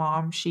single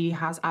mom. She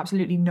has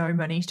absolutely no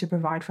money to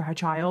provide for her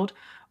child.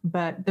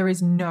 but there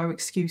is no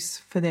excuse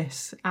for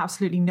this.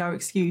 Absolutely no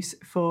excuse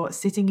for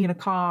sitting in a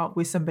car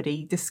with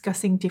somebody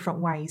discussing different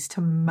ways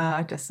to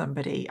murder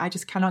somebody. I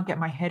just cannot get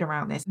my head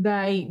around this.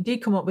 They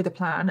did come up with a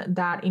plan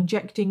that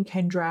injecting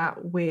Kendra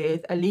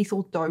with a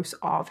lethal dose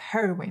of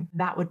heroin,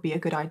 that would be a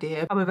good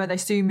idea. However, they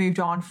soon moved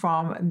on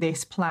from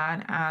this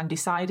plan and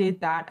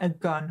decided that a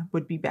gun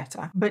would be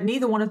better. But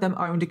neither one of them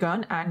owned a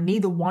gun, and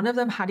neither one of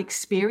them had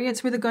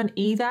experience with a gun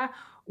either,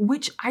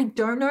 which I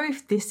don't know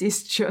if this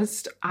is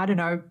just, I don't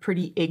know,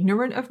 pretty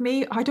ignorant of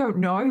me. I don't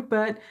know,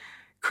 but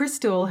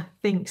Crystal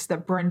thinks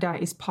that Brenda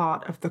is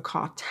part of the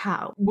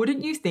cartel.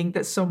 Wouldn't you think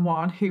that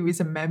someone who is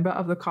a member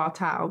of the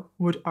cartel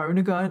would own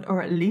a gun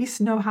or at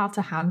least know how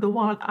to handle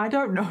one? I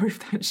don't know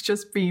if that's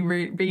just being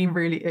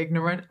really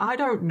ignorant. I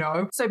don't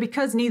know. So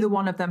because neither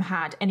one of them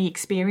had any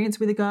experience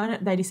with a gun,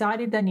 they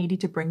decided they needed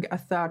to bring a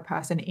third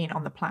person in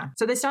on the plan.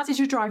 So they started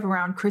to drive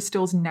around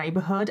Crystal's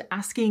neighborhood,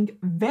 asking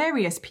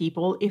various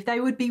people if they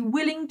would be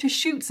willing to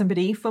shoot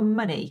somebody for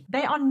money.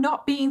 They are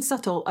not being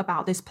subtle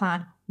about this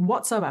plan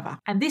whatsoever.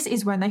 And this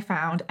is when they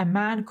found a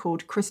man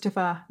called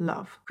Christopher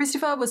Love.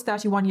 Christopher was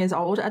 31 years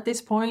old at this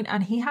point,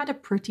 and he had a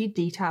pretty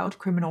detailed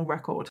criminal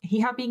record.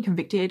 He had been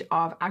convicted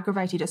of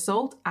aggravated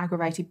assault,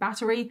 aggravated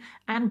battery,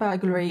 and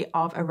burglary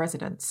of a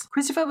residence.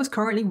 Christopher was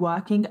currently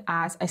working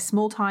as a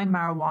small-time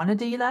marijuana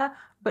dealer,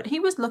 but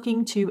he was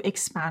looking to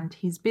expand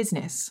his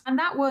business, and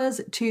that was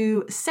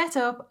to set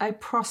up a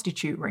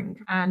prostitute ring.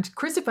 And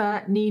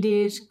Christopher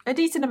needed a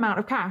decent amount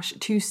of cash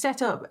to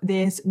set up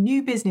this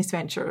new business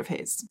venture of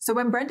his. So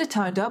when Brenda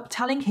turned up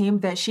telling him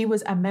that she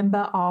was a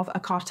member of a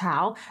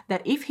cartel,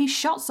 that if he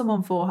shot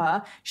someone for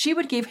her, she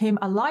would give him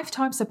a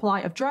lifetime supply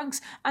of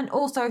drugs and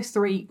also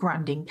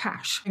 $3,000 in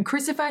cash. And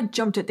Christopher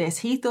jumped at this.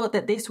 He thought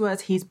that this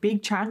was his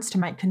big chance to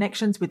make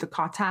connections with the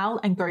cartel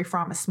and go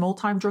from a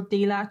small-time drug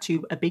dealer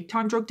to a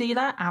big-time drug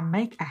dealer and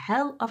make a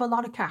hell of a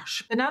lot of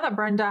cash. So now that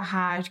Brenda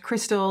had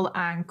Crystal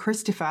and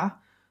Christopher,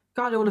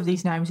 God, all of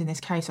these names in this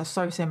case are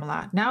so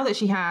similar. Now that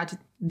she had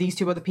these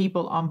two other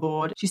people on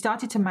board, she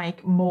started to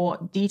make more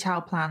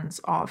detailed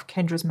plans of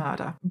Kendra's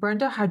murder.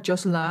 Brenda had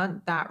just learned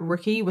that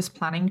Ricky was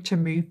planning to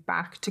move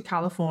back to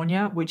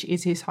California, which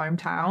is his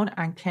hometown,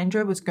 and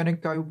Kendra was going to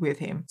go with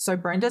him. So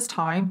Brenda's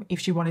time, if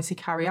she wanted to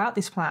carry out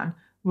this plan,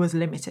 was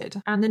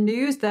limited. And the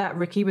news that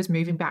Ricky was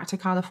moving back to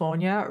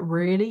California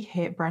really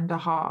hit Brenda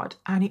hard,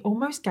 and it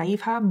almost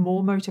gave her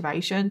more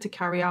motivation to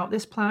carry out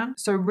this plan.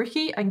 So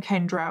Ricky and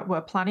Kendra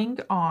were planning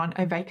on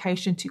a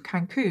vacation to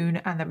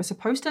Cancun, and they were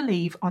supposed to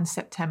leave on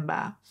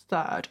September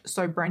 3rd.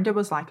 So Brenda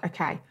was like,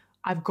 okay,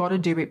 I've got to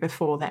do it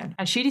before then.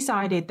 And she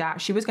decided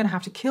that she was going to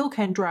have to kill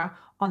Kendra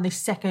on the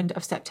 2nd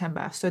of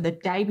September, so the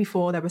day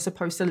before they were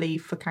supposed to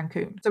leave for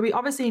Cancun. So we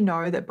obviously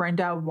know that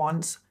Brenda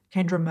wants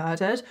Kendra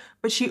murdered,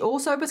 but she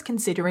also was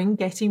considering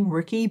getting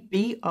Ricky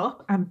beat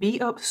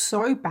up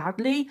so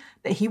badly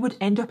that he would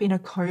end up in a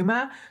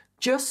coma,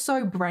 just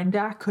so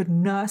Brenda could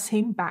nurse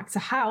him back to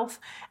health.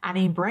 And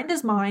in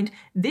Brenda's mind,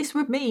 this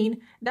would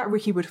mean that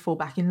Ricky would fall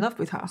back in love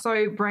with her.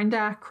 So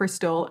Brenda,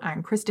 Crystal,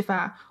 and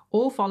Christopher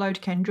all followed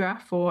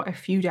Kendra for a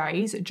few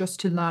days just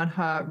to learn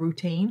her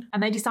routine.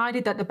 And they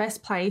decided that the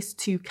best place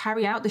to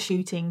carry out the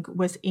shooting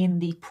was in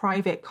the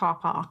private car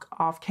park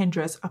of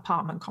Kendra's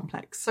apartment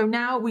complex. So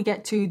now we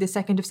get to the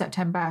 2nd of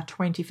September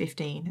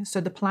 2015. So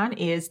the plan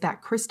is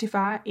that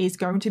Christopher is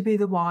going to be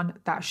the one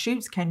that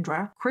shoots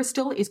Kendra.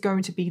 Crystal is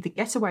going to be the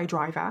getaway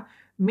driver.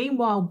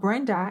 Meanwhile,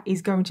 Brenda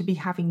is going to be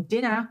having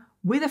dinner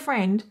with a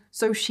friend,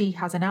 so she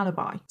has an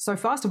alibi. So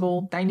first of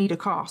all, they need a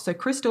car. So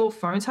Crystal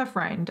phones her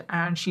friend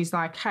and she's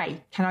like,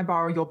 hey, can I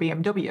borrow your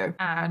BMW?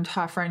 And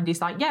her friend is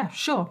like, yeah,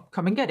 sure,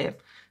 come and get it.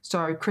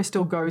 So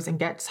Crystal goes and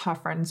gets her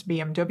friend's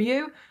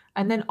BMW.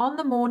 And then on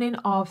the morning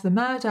of the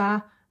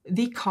murder,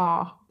 the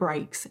car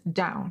breaks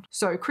down.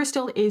 So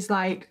Crystal is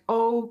like,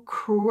 oh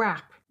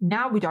crap.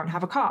 Now we don't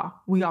have a car.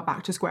 We are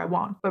back to square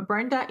one. But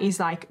Brenda is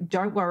like,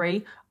 don't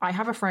worry. I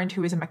have a friend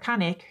who is a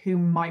mechanic who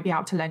might be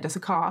able to lend us a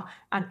car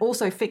and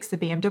also fix the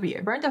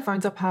BMW. Brenda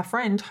phones up her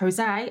friend,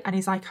 Jose, and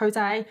he's like,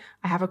 Jose,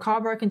 I have a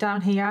car broken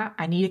down here.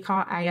 I need a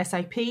car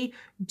ASAP.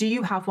 Do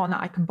you have one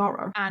that I can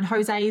borrow? And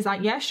Jose is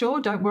like, yeah, sure.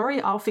 Don't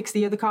worry. I'll fix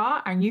the other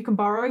car and you can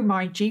borrow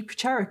my Jeep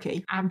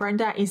Cherokee. And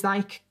Brenda is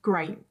like,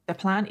 great. The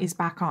plan is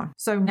back on.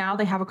 So now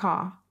they have a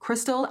car.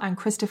 Crystal and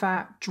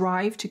Christopher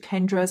drive to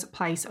Kendra's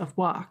place of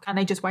work and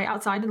they just wait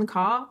outside in the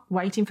car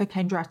waiting for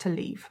Kendra to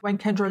leave. When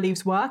Kendra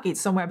leaves work, it's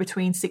somewhere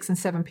between 6 and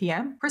 7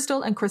 p.m.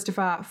 Crystal and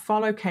Christopher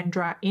follow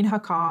Kendra in her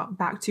car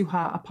back to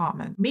her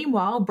apartment.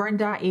 Meanwhile,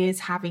 Brenda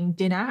is having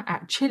dinner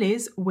at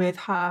Chili's with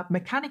her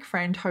mechanic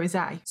friend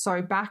Jose.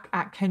 So back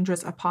at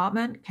Kendra's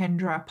apartment,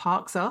 Kendra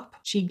parks up.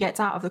 She gets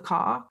out of the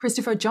car.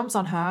 Christopher jumps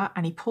on her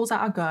and he pulls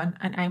out a gun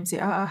and aims it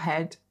at her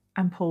head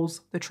and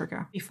pulls the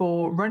trigger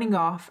before running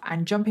off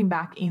and jumping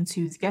back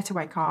into the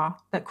getaway car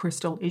that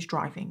Crystal is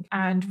driving.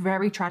 And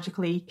very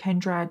tragically,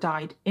 Kendra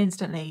died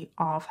instantly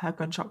of her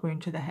gunshot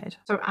wound to the head.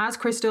 So as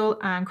Crystal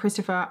and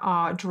Christopher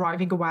are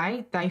driving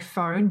away, they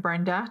phone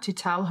Brenda to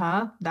tell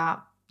her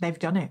that they've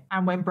done it.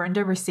 And when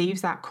Brenda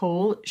receives that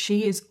call,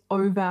 she is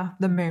over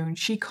the moon.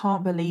 She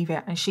can't believe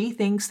it, and she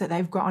thinks that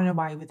they've gotten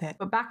away with it.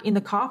 But back in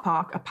the car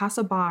park, a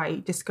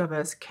passerby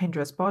discovers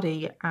Kendra's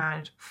body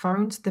and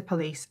phones the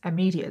police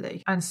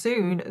immediately. And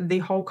soon, the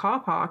whole car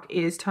park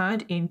is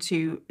turned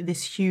into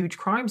this huge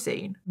crime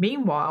scene.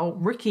 Meanwhile,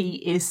 Ricky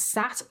is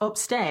sat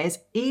upstairs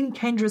in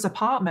Kendra's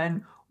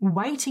apartment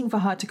waiting for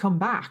her to come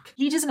back.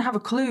 He doesn't have a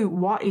clue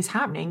what is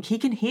happening. He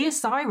can hear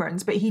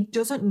sirens, but he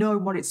doesn't know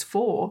what it's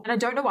for. And I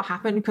don't know what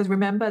happened, because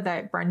remember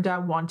that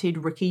Brenda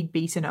wanted Ricky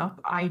beaten up.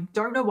 I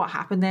don't know what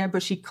happened there,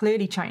 but she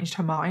clearly changed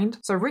her mind.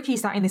 So Ricky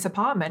sat in this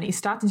apartment. He's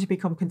starting to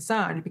become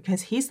concerned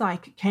because he's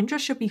like, Kendra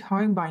should be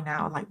home by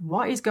now. Like,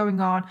 what is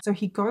going on? So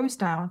he goes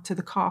down to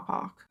the car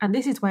park. And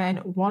this is when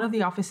one of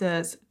the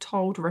officers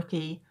told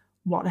Ricky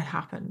what had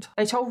happened.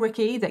 They told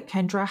Ricky that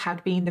Kendra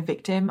had been the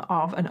victim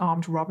of an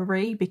armed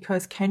robbery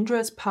because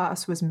Kendra's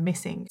purse was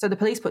missing. So the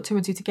police put two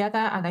and two together,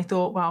 and they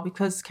thought, well,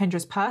 because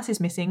Kendra's purse is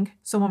missing,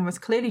 someone was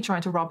clearly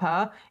trying to rob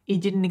her. It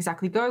didn't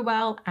exactly go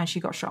well, and she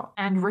got shot.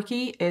 And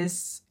Ricky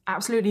is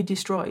absolutely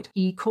destroyed.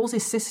 He calls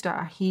his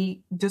sister.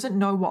 He doesn't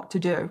know what to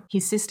do.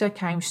 His sister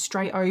came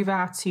straight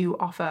over to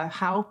offer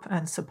help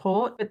and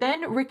support. But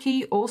then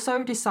Ricky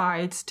also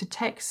decides to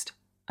text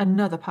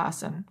another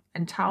person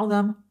and tell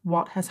them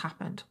what has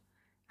happened.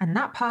 And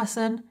that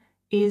person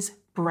is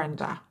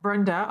Brenda.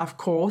 Brenda, of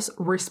course,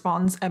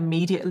 responds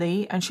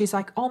immediately, and she's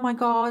like, oh my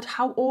God,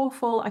 how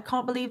awful. I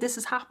can't believe this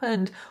has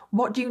happened.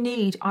 What do you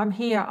need? I'm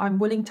here. I'm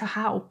willing to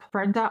help.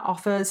 Brenda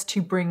offers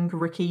to bring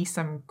Ricky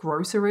some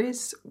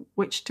groceries,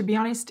 which, to be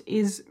honest,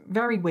 is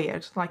very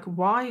weird. Like,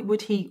 why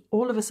would he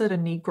all of a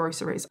sudden need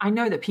groceries? I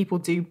know that people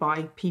do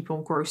buy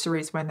people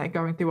groceries when they're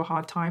going through a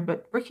hard time,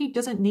 but Ricky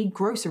doesn't need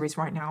groceries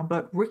right now.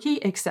 But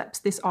Ricky accepts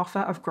this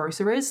offer of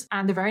groceries,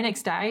 and the very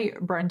next day,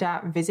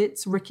 Brenda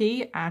visits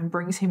Ricky and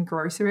brings him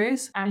groceries,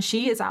 and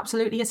she is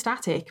absolutely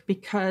ecstatic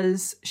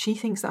because she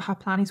thinks that her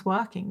plan is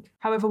working.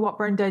 However, what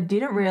Brenda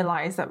didn't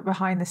realize that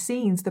behind the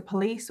scenes, the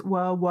police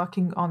were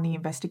working on the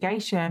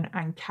investigation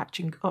and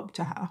catching up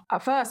to her.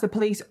 At first, the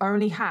police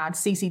only had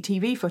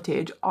CCTV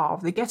footage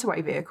of the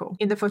getaway vehicle.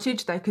 In the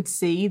footage, they could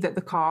see that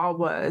the car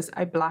was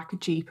a black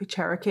Jeep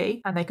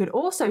Cherokee, and they could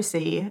also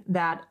see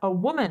that a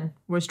woman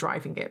was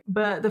driving it.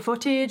 But the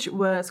footage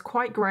was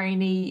quite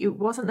grainy. It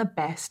wasn't the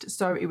best,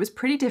 so it was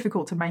pretty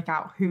difficult to make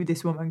out who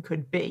this woman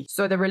could be.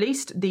 So they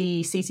released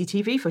the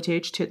CCTV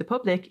footage to the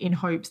public in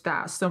hopes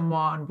that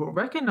someone will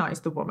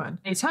recognize the woman.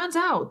 It turns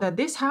out that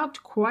this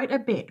helped quite a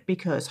bit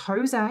because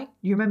Jose,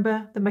 you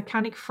remember the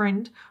mechanic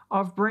friend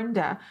of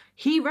Brenda,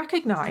 he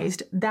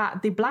recognized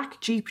that the black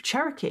Jeep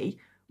Cherokee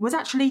was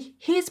actually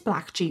his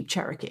black Jeep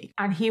Cherokee.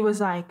 And he was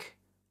like,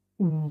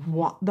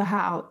 what the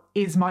hell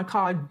is my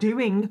car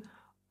doing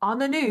on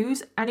the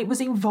news? And it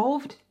was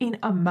involved in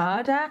a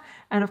murder.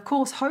 And of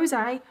course,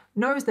 Jose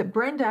knows that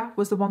Brenda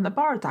was the one that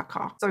borrowed that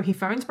car. So he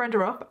phones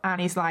Brenda up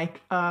and he's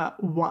like,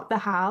 what the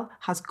hell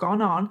has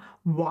gone on?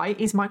 Why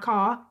is my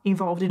car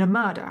involved in a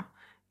murder?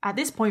 At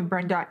this point,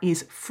 Brenda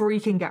is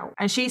freaking out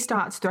and she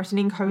starts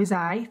threatening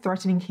Jose,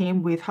 threatening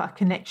him with her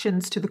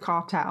connections to the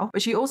cartel.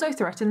 But she also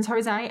threatens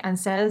Jose and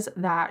says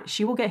that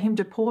she will get him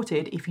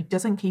deported if he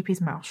doesn't keep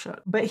his mouth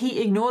shut. But he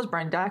ignores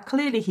Brenda.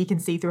 Clearly, he can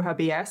see through her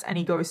BS and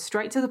he goes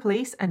straight to the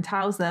police and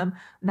tells them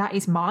that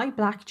is my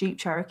black Jeep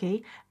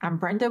Cherokee and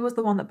Brenda was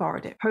the one that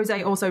borrowed it.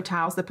 Jose also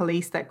tells the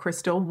police that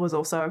Crystal was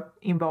also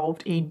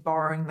involved in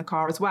borrowing the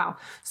car as well.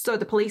 So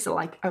the police are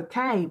like,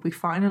 okay, we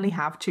finally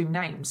have two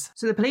names.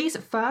 So the police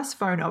first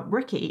phone up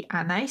Ricky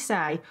and they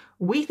say,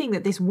 we think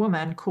that this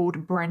woman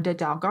called Brenda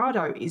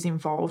Delgado is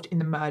involved in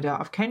the murder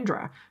of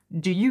Kendra.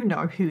 Do you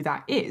know who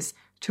that is?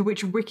 To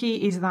which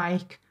Ricky is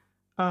like,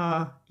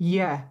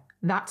 yeah,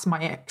 that's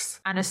my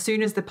ex. And as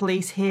soon as the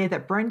police hear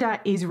that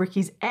Brenda is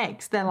Ricky's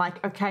ex, they're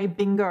like, okay,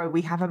 bingo,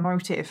 we have a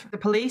motive. The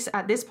police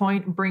at this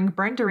point bring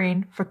Brenda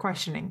in for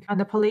questioning. And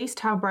the police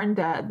tell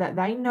Brenda that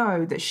they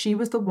know that she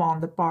was the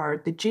one that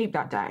borrowed the Jeep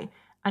that day.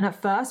 And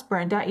at first,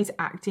 Brenda is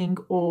acting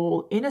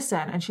all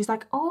innocent and she's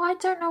like, oh, I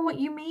don't know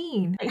what you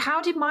mean. Like,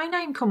 how did my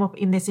name come up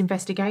in this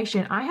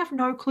investigation? I have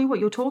no clue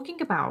what you're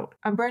talking about.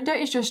 And Brenda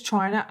is just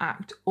trying to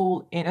act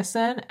all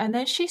innocent. And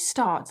then she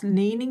starts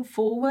leaning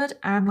forward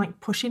and like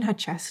pushing her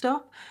chest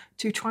up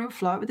to try and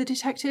flirt with the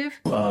detective.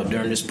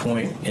 During this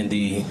point in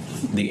the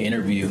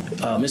interview,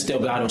 Miss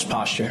Delgado's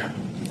posture,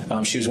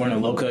 she was wearing a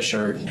low-cut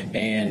shirt,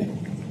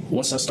 and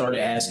once I started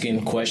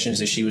asking questions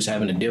that she was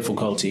having a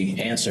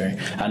difficulty answering,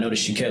 I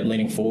noticed she kept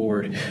leaning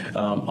forward,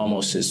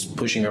 almost just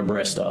pushing her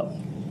breast up.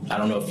 I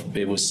don't know if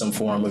it was some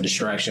form of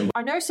distraction.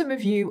 I know some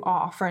of you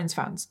are Friends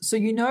fans, so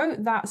you know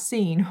that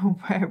scene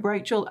where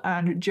Rachel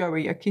and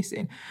Joey are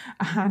kissing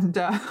and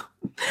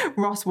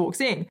Ross walks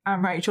in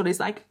and Rachel is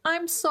like,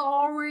 I'm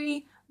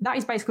sorry. That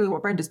is basically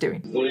what Brenda's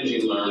doing. When did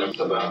you learn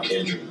about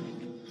Kendra?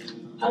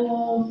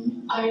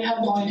 I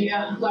have no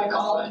idea. I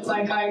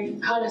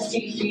kind of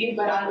see feed,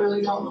 but I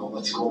really don't know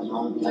what's going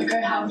on. Like,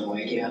 I have no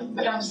idea.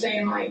 But I'm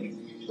saying, like,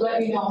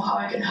 let me know how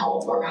I can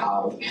help or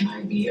how can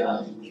I be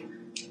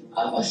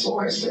a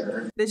source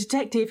or. The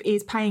detective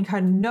is paying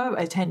her no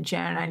attention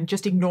and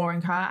just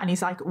ignoring her. And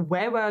he's like,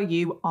 where were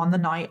you on the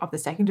night of the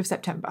 2nd of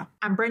September?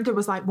 And Brenda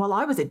was like, well,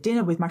 I was at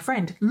dinner with my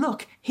friend.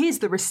 Look, here's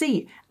the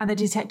receipt. And the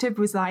detective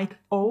was like,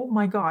 oh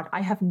my God,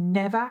 I have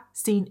never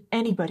seen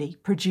anybody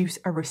produce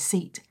a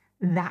receipt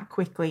that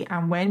quickly.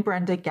 And when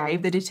Brenda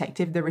gave the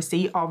detective the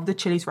receipt of the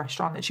Chili's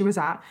restaurant that she was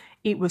at,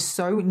 it was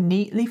so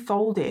neatly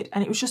folded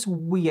and it was just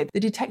weird. The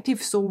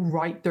detective saw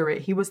right through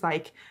it. He was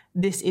like,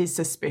 this is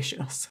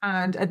suspicious.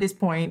 And at this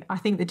point, I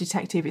think the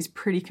detective is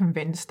pretty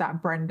convinced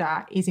that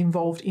Brenda is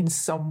involved in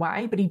some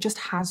way, but he just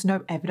has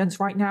no evidence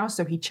right now.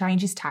 So he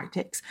changes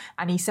tactics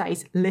and he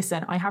says,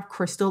 listen, I have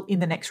Crystal in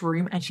the next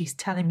room and she's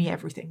telling me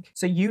everything.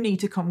 So you need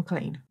to come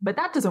clean. But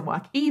that doesn't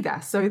work either.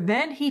 So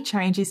then he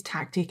changes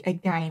tactic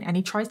again and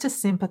he tries to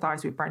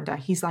sympathize with Brenda.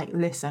 He's like,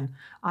 listen,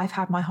 I've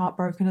had my heart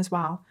broken as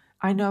well.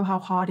 I know how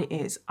hard it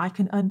is. I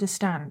can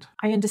understand.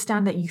 I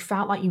understand that you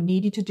felt like you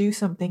needed to do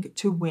something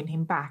to win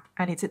him back.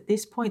 And it's at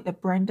this point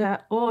that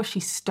Brenda, she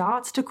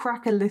starts to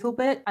crack a little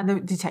bit. And the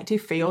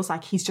detective feels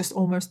like he's just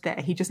almost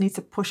there. He just needs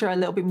to push her a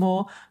little bit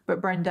more.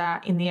 But Brenda,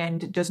 in the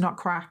end, does not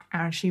crack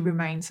and she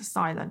remains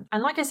silent.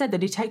 And like I said, the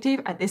detective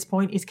at this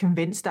point is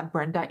convinced that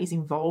Brenda is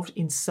involved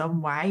in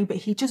some way, but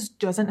he just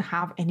doesn't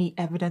have any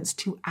evidence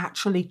to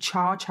actually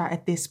charge her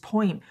at this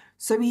point.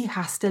 So he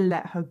has to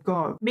let her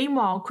go.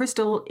 Meanwhile,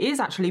 Crystal is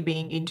actually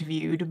being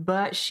interviewed,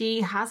 but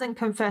she hasn't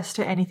confessed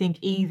to anything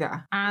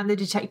either. And the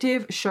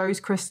detective shows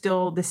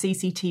Crystal the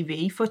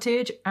CCTV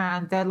footage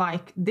and they're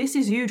like, this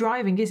is you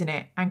driving, isn't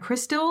it? And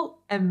Crystal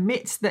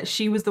admits that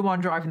she was the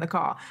one driving the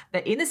car.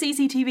 That in the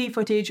CCTV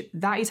footage,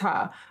 that is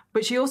her.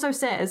 But she also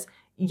says,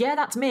 yeah,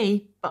 that's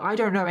me, but I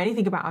don't know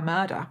anything about a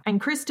murder.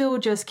 And Crystal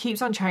just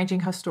keeps on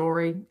changing her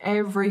story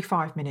every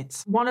 5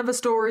 minutes. One of the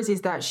stories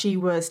is that she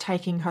was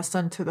taking her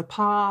son to the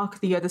park.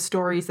 The other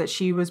story is that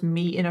she was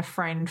meeting a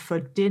friend for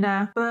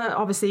dinner. But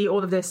obviously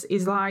all of this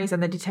is lies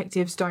and the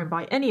detectives don't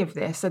buy any of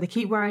this. So they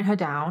keep wearing her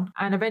down.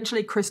 And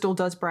eventually Crystal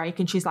does break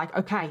and she's like,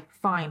 okay,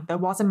 fine. There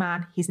was a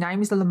man. His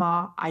name is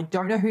Lamar. I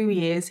don't know who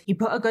he is. He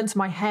put a gun to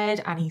my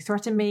head and he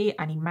threatened me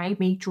and he made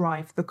me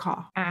drive the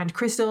car. And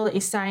Crystal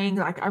is saying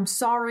like, I'm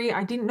sorry.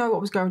 I didn't know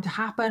what was going to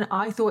happen.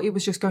 I thought it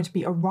was just going to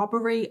be a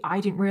robbery. I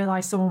didn't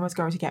realize someone was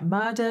going to get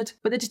murdered.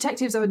 But the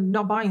detectives are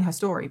not buying her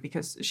story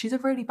because she's a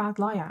really bad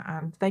liar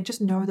and they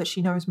just know that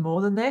she knows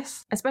more than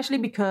this, especially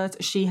because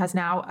she has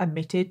now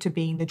admitted to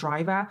being the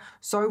driver.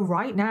 So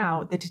right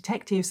now, the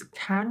detectives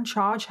can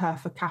charge her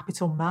for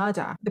capital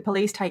murder. The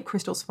police take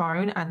Crystal's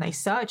phone and they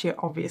search it,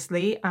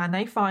 obviously, and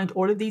they find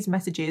all of these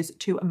messages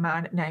to a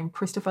man named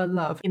Christopher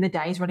Love in the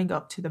days running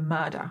up to the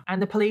murder.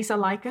 And the police are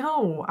like,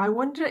 oh, I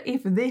wonder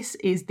if this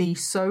is the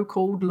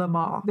so-called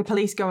Lamar. The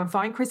police go and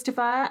find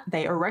Christopher,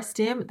 they arrest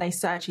him, they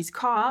search his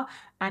car,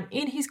 and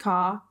in his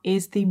car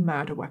is the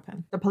murder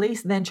weapon. The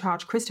police then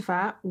charge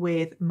Christopher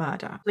with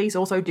murder. Police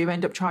also do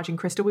end up charging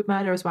Crystal with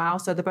murder as well,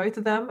 so the both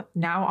of them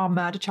now are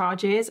murder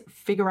charges.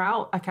 Figure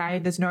out, okay,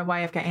 there's no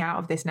way of getting out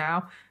of this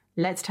now.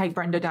 Let's take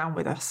Brenda down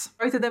with us.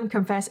 Both of them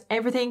confess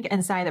everything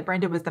and say that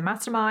Brenda was the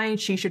mastermind.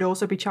 She should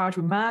also be charged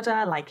with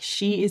murder, like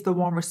she is the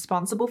one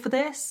responsible for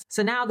this.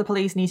 So now the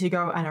police need to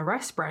go and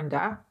arrest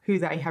Brenda, who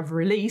they have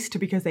released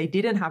because they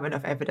didn't have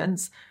enough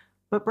evidence.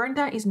 But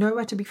Brenda is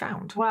nowhere to be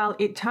found. Well,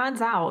 it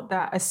turns out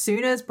that as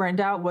soon as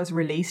Brenda was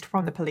released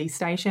from the police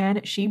station,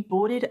 she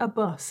boarded a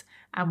bus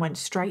and went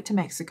straight to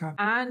Mexico.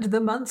 And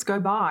the months go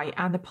by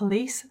and the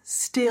police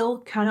still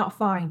cannot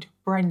find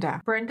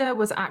Brenda. Brenda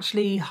was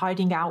actually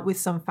hiding out with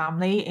some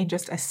family in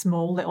just a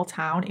small little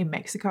town in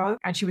Mexico.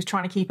 And she was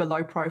trying to keep a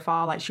low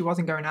profile, like she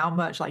wasn't going out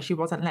much, like she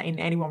wasn't letting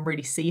anyone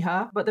really see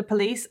her. But the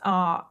police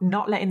are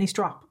not letting this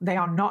drop. They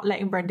are not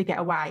letting Brenda get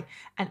away.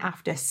 And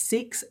after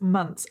 6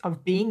 months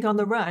of being on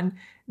the run,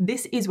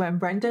 this is when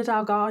Brenda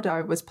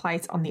Delgado was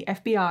placed on the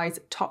FBI's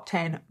top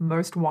 10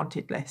 most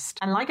wanted list.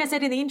 And like I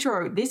said in the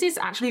intro, this is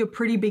actually a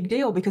pretty big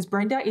deal because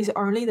Brenda is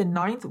only the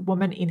 9th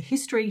woman in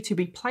history to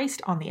be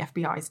placed on the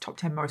FBI's top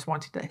 10 most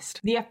wanted list.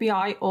 The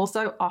FBI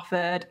also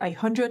offered a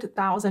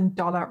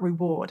 $100,000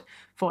 reward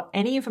for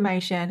any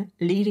information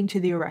leading to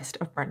the arrest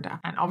of Brenda.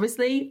 And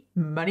obviously,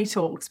 money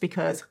talks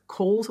because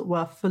calls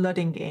were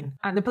flooding in.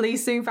 And the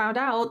police soon found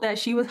out that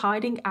she was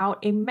hiding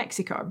out in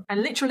Mexico.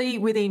 And literally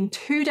within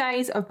 2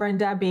 days of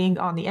Brenda being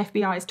on the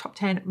FBI's top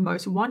 10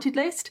 most wanted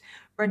list,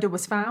 Brenda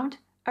was found,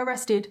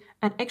 arrested,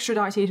 and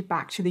extradited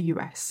back to the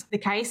US. The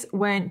case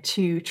went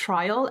to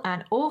trial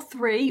and all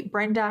three,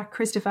 Brenda,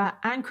 Christopher,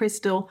 and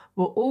Crystal,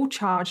 were all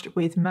charged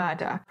with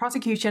murder.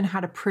 Prosecution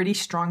had a pretty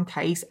strong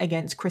case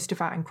against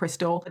Christopher and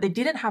Crystal, but they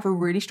didn't have a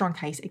really strong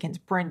case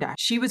against Brenda.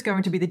 She was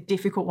going to be the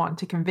difficult one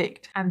to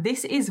convict. And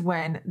this is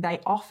when they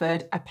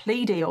offered a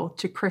plea deal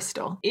to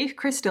Crystal. If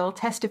Crystal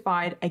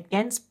testified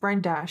against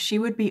Brenda, she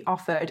would be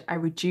offered a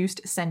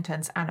reduced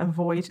sentence and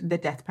avoid the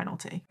death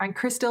penalty. And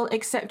Crystal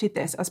accepted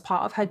this as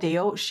part of her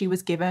deal. She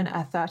was given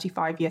a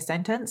 35-year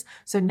sentence.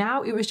 So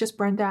now it was just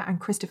Brenda and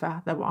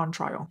Christopher that were on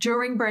trial.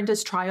 During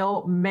Brenda's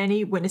trial,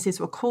 many witnesses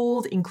were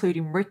called,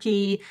 including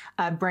Ricky,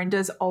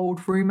 Brenda's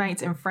old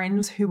roommates and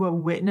friends who were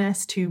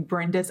witness to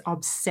Brenda's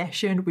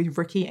obsession with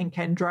Ricky and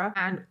Kendra.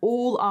 And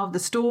all of the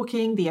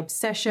stalking, the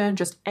obsession,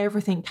 just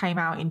everything came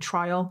out in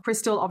trial.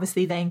 Crystal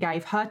obviously then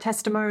gave her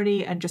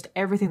testimony and just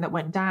everything that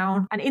went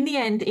down. And in the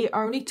end, it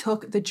only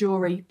took the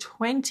jury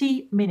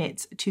 20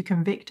 minutes to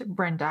convict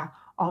Brenda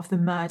of the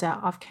murder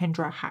of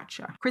Kendra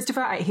Hatcher.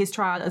 Christopher, at his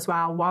trial as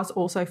well, was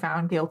also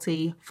found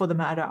guilty for the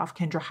murder of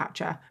Kendra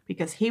Hatcher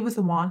because he was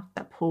the one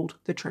that pulled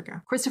the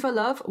trigger. Christopher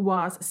Love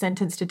was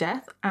sentenced to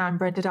death and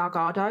Brenda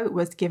Delgado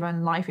was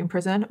given life in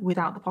prison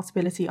without the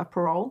possibility of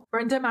parole.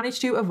 Brenda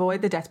managed to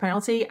avoid the death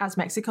penalty as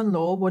Mexican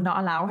law would not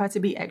allow her to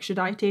be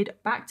extradited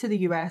back to the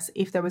US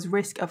if there was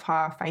risk of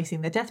her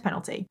facing the death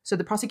penalty. So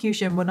the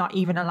prosecution were not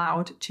even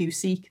allowed to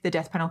seek the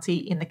death penalty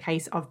in the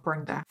case of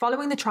Brenda.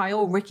 Following the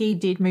trial, Ricky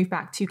did move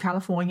back to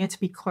California to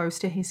be close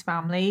to his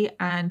family,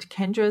 and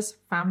Kendra's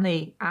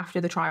family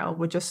after the trial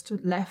were just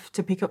left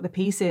to pick up the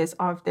pieces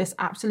of this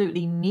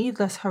absolutely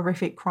needless,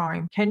 horrific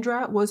crime.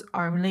 Kendra was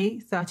only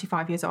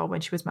 35 years old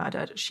when she was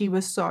murdered. She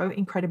was so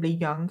incredibly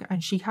young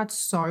and she had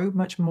so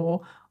much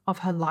more of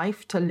her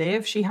life to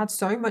live. She had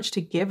so much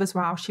to give as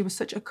well. She was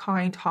such a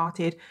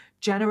kind-hearted,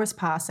 generous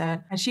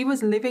person, and she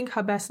was living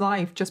her best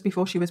life just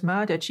before she was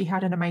murdered. She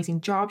had an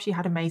amazing job. She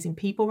had amazing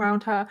people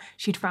around her.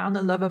 She'd found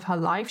the love of her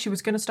life. She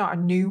was going to start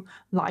a new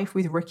life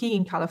with Ricky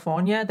in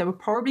California. They were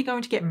probably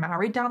going to get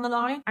married down the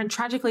line. And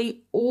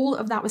tragically, all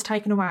of that was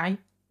taken away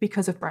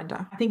because of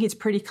Brenda. I think it's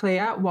pretty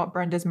clear what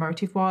Brenda's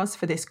motive was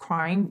for this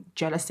crime: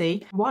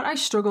 jealousy. What I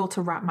struggle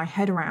to wrap my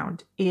head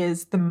around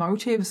is the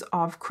motives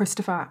of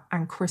Christopher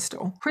and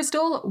Crystal.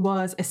 Crystal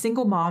was a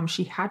single mom.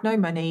 She had no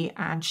money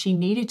and she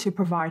needed to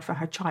provide for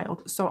her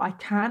child. So I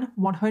can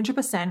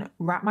 100%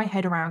 wrap my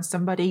head around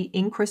somebody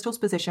in Crystal's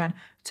position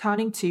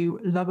turning to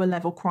lower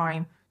level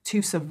crime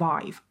to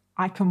survive.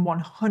 I can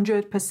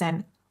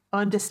 100%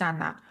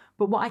 understand that.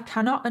 But what I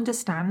cannot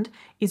understand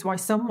is why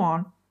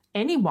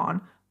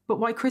anyone, but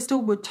why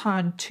Crystal would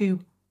turn to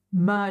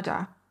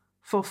murder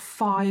for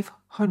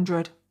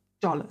 $500.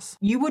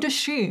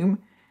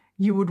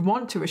 You would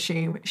want to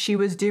assume she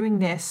was doing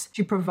this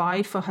to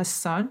provide for her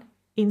son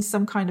in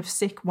some kind of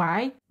sick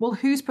way. Well,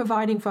 who's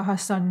providing for her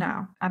son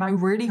now? And I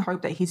really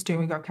hope that he's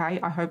doing okay.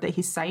 I hope that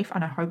he's safe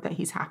and I hope that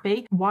he's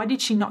happy. Why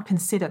did she not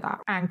consider that?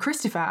 And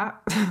Christopher,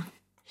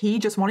 he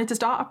just wanted to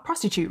start a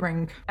prostitute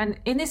ring. And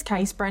in this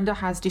case, Brenda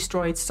has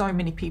destroyed so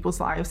many people's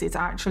lives. It's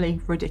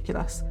actually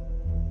ridiculous.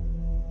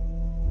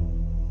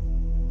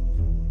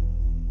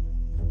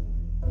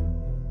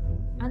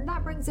 And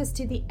that brings us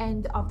to the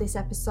end of this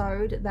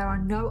episode. There are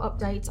no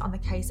updates on the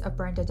case of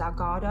Brenda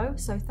Delgado,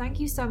 so thank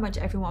you so much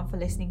everyone for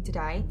listening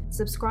today.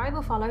 Subscribe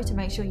or follow to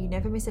make sure you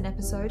never miss an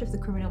episode of The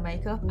Criminal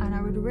Makeup, and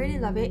I would really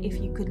love it if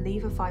you could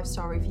leave a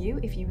 5-star review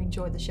if you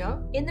enjoyed the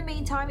show. In the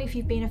meantime, if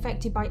you've been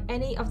affected by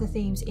any of the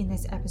themes in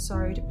this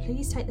episode,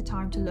 please take the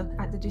time to look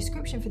at the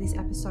description for this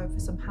episode for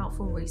some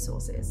helpful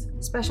resources.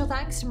 Special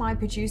thanks to my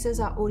producers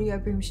at Audio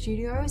Boom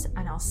Studios,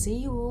 and I'll see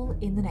you all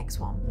in the next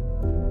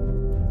one.